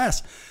first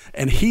class?"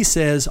 And he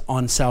says,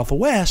 "On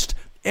Southwest,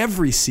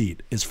 every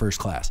seat is first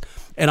class."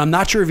 And I'm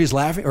not sure if he's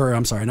laughing, or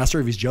I'm sorry, not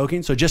sure if he's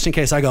joking. So just in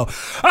case, I go,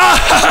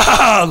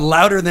 "Ah!"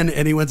 louder than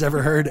anyone's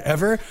ever heard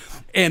ever.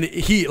 And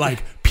he,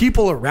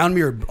 people around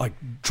me are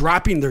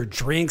dropping their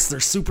drinks.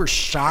 They're super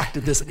shocked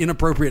at this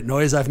inappropriate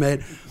noise I've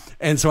made.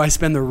 And so I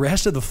spend the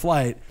rest of the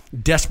flight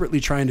desperately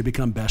trying to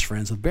become best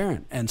friends with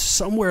Baron. And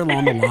somewhere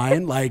along the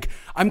line,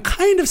 I'm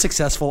kind of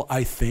successful,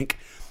 I think.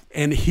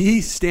 And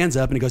he stands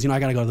up and he goes, "I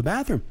got to go to the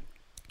bathroom."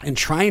 And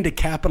trying to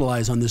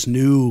capitalize on this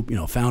new,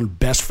 found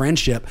best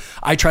friendship,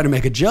 I try to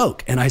make a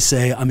joke. And I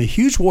say, "I'm a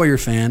huge Warrior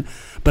fan,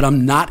 but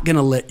I'm not going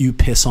to let you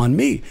piss on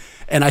me."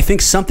 And I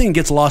think something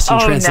gets lost in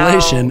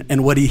translation. No.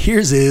 And what he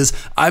hears is,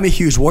 "I'm a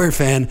huge Warrior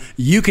fan.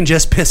 You can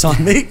just piss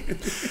on me."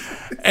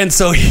 And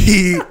so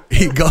he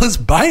goes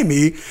by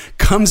me,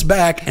 comes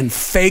back, and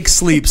fake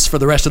sleeps for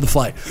the rest of the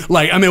flight.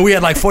 We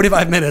had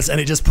 45 minutes, and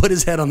he just put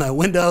his head on that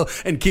window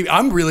and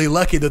I'm really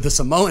lucky that the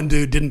Samoan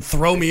dude didn't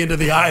throw me into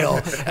the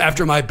aisle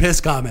after my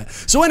piss comment.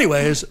 So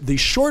anyways, the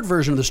short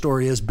version of the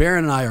story is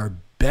Baron and I are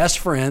best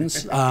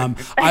friends.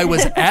 I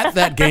was at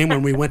that game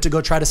when we went to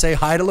go try to say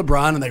hi to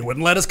LeBron, and they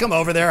wouldn't let us come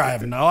over there. I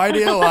have no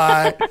idea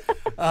why.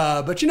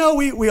 But,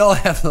 we all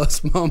have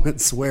those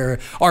moments where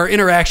our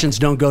interactions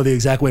don't go the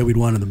exact way we'd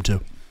wanted them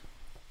to.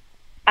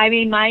 I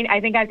mean,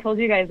 I think I've told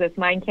you guys this.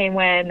 Mine came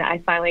when I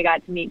finally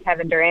got to meet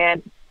Kevin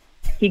Durant.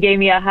 He gave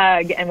me a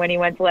hug, and when he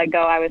went to let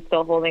go, I was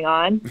still holding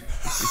on.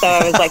 So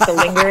it was like the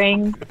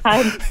lingering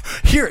hug.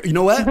 Here, you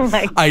know what?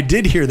 I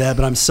did hear that,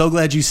 but I'm so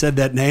glad you said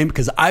that name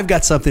because I've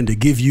got something to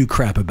give you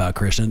crap about,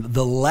 Christian.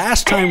 The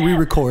last time we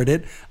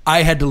recorded,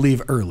 I had to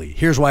leave early.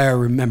 Here's why I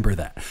remember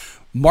that.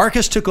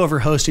 Marcus took over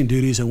hosting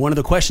duties, and one of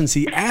the questions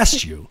he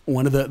asked you,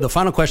 one of the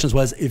final questions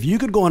was, if you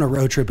could go on a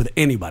road trip with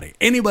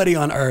anybody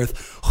on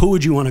earth, who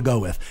would you want to go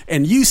with?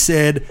 And you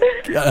said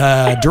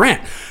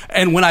Durant.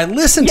 And when I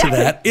listened to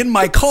that in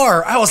my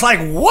car, I was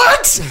like,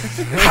 what?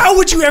 How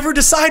would you ever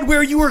decide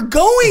where you were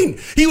going?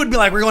 He would be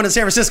like, we're going to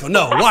San Francisco.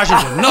 No,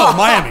 Washington. No,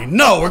 Miami.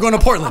 No, we're going to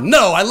Portland.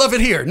 No, I love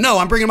it here. No,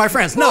 I'm bringing my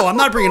friends. No, I'm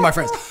not bringing my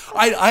friends.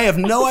 I have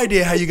no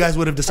idea how you guys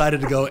would have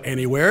decided to go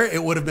anywhere.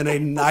 It would have been a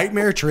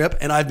nightmare trip,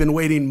 and I've been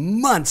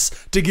waiting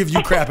months to give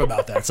you crap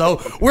about that.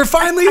 So we're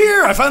finally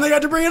here. I finally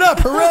got to bring it up.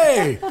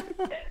 Hooray!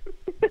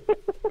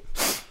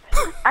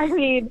 I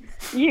mean,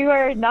 you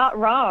are not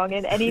wrong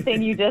in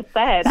anything you just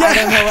said. I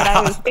don't know what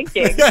I was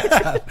thinking.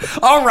 Yeah.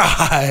 All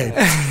right.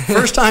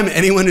 First time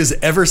anyone has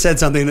ever said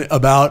something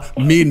about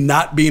me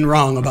not being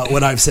wrong about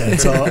what I've said.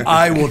 So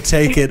I will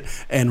take it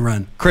and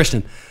run.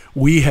 Christian,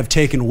 we have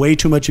taken way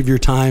too much of your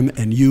time,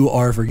 and you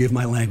are, forgive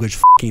my language,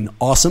 fucking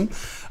awesome.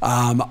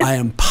 I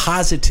am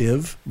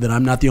positive that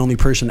I'm not the only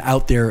person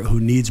out there who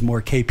needs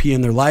more KP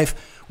in their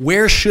life.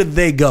 Where should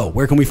they go?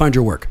 Where can we find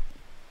your work?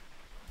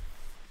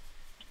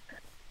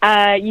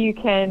 You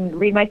can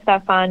read my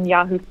stuff on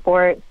Yahoo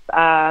Sports,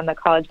 on the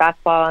college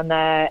basketball and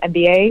the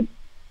NBA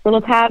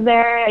little tab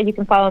there. You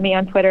can follow me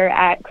on Twitter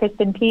at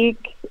Kristen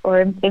Peak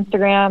or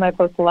Instagram. I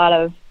post a lot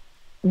of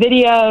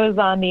videos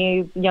on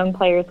these young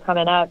players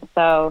coming up.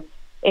 So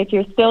if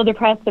you're still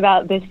depressed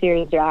about this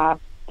year's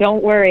draft,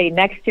 don't worry.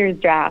 Next year's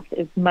draft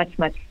is much,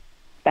 much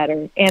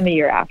better, and the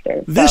year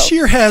after. This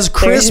year has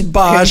Chris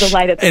Bosh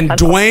and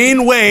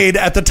Dwayne Wade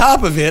at the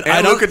top of it.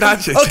 And Luka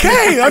Doncic.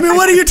 Okay, I mean,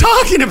 what are you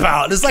talking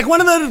about? It's like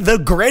one of the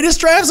greatest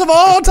drafts of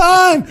all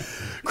time.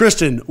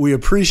 Kristen, we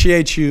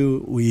appreciate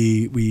you.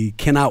 We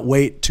cannot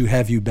wait to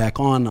have you back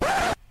on.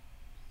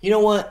 You know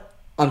what?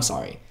 I'm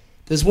sorry.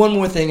 There's one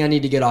more thing I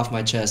need to get off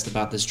my chest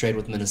about this trade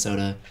with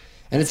Minnesota,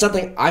 and it's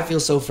something I feel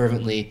so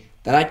fervently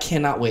that I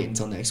cannot wait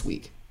until next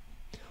week.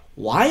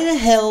 Why the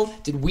hell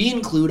did we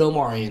include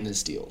Omari in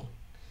this deal?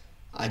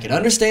 I can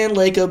understand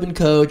Lacob and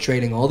co.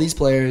 trading all these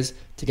players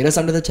to get us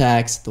under the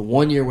tax the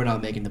 1 year we're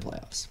not making the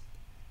playoffs.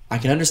 I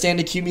can understand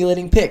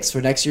accumulating picks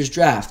for next year's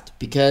draft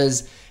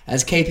because,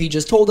 as KP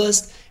just told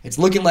us, it's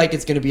looking like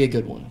it's going to be a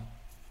good one.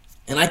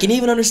 And I can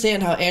even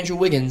understand how Andrew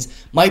Wiggins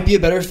might be a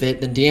better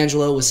fit than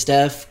D'Angelo with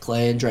Steph,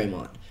 Clay, and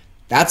Draymond.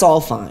 That's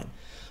all fine.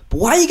 But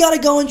why you gotta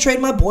go and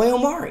trade my boy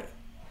Omari?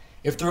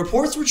 If the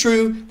reports were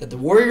true that the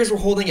Warriors were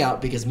holding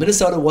out because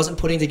Minnesota wasn't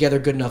putting together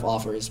good enough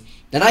offers,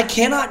 then I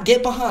cannot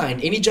get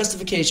behind any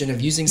justification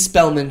of using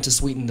Spellman to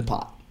sweeten the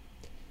pot.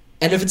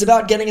 And if it's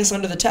about getting us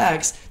under the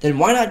tax, then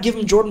why not give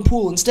him Jordan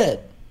Poole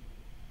instead?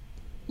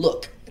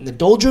 Look, in the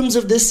doldrums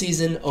of this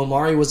season,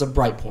 Omari was a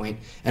bright point,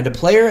 and a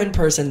player and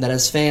person that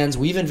as fans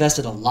we've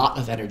invested a lot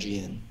of energy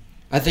in.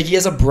 I think he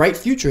has a bright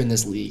future in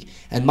this league,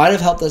 and might have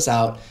helped us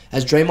out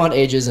as Draymond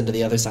ages into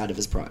the other side of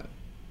his prime.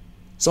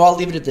 So I'll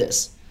leave it at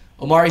this.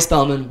 Omari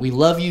Spellman, we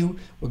love you,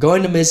 we're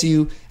going to miss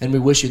you, and we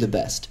wish you the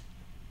best.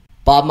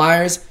 Bob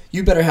Myers,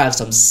 you better have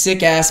some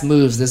sick-ass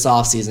moves this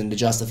offseason to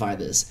justify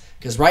this,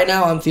 because right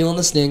now I'm feeling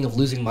the sting of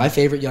losing my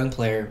favorite young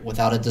player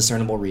without a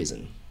discernible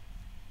reason.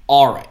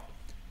 Alright,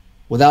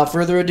 without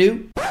further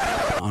ado,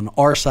 on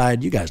our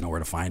side, you guys know where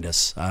to find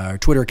us. Our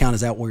Twitter account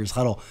is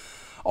 @WarriorsHuddle.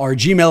 Our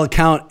Gmail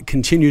account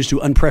continues to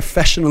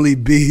unprofessionally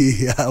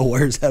be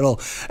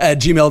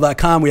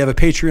warriorshuddle@gmail.com. We have a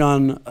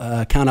Patreon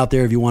account out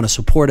there if you want to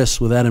support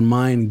us. With that in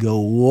mind, go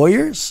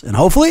Warriors. And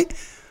hopefully,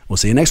 we'll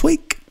see you next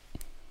week.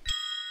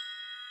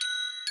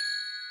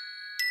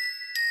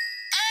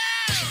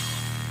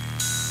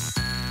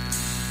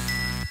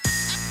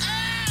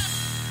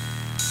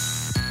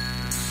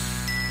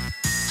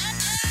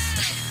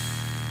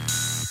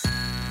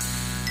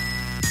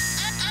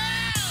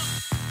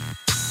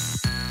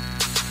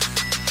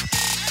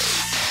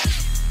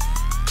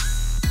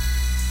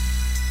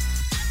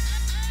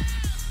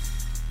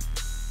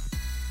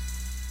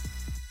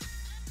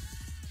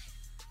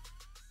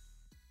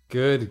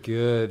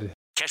 Good.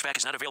 Cashback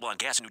is not available on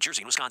gas in New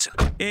Jersey and Wisconsin.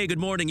 Hey, good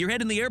morning. You're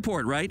heading to the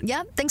airport, right?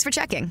 Yep, thanks for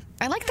checking.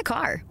 I like the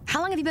car.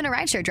 How long have you been a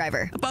rideshare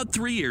driver? About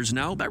 3 years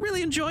now. I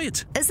really enjoy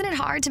it. Isn't it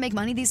hard to make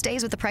money these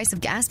days with the price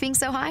of gas being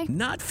so high?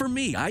 Not for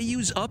me. I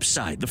use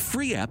Upside, the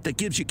free app that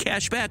gives you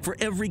cash back for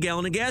every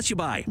gallon of gas you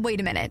buy. Wait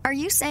a minute. Are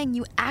you saying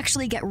you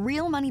actually get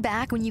real money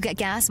back when you get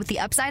gas with the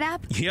Upside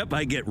app? Yep,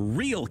 I get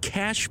real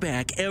cash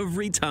back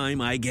every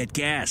time I get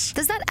gas.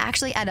 Does that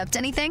actually add up to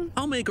anything?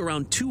 I'll make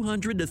around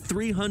 $200 to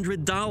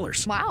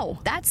 $300. Wow,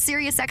 that's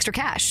serious extra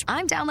cash.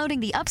 I'm downloading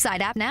the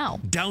Upside app now.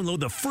 Download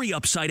the free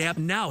Upside app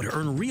now to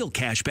earn real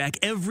cash back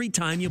every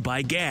time you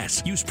buy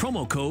gas. Use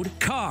promo code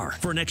CAR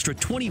for an extra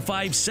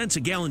 25 cents a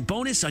gallon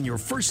bonus on your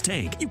first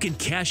tank. You can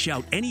cash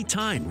out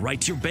anytime right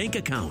to your bank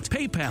account,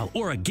 PayPal,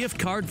 or a gift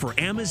card for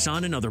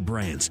Amazon and other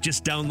brands.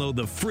 Just download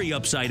the free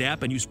Upside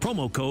app and use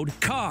promo code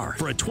CAR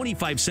for a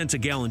 25 cents a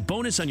gallon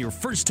bonus on your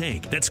first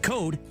tank. That's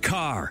code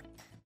CAR.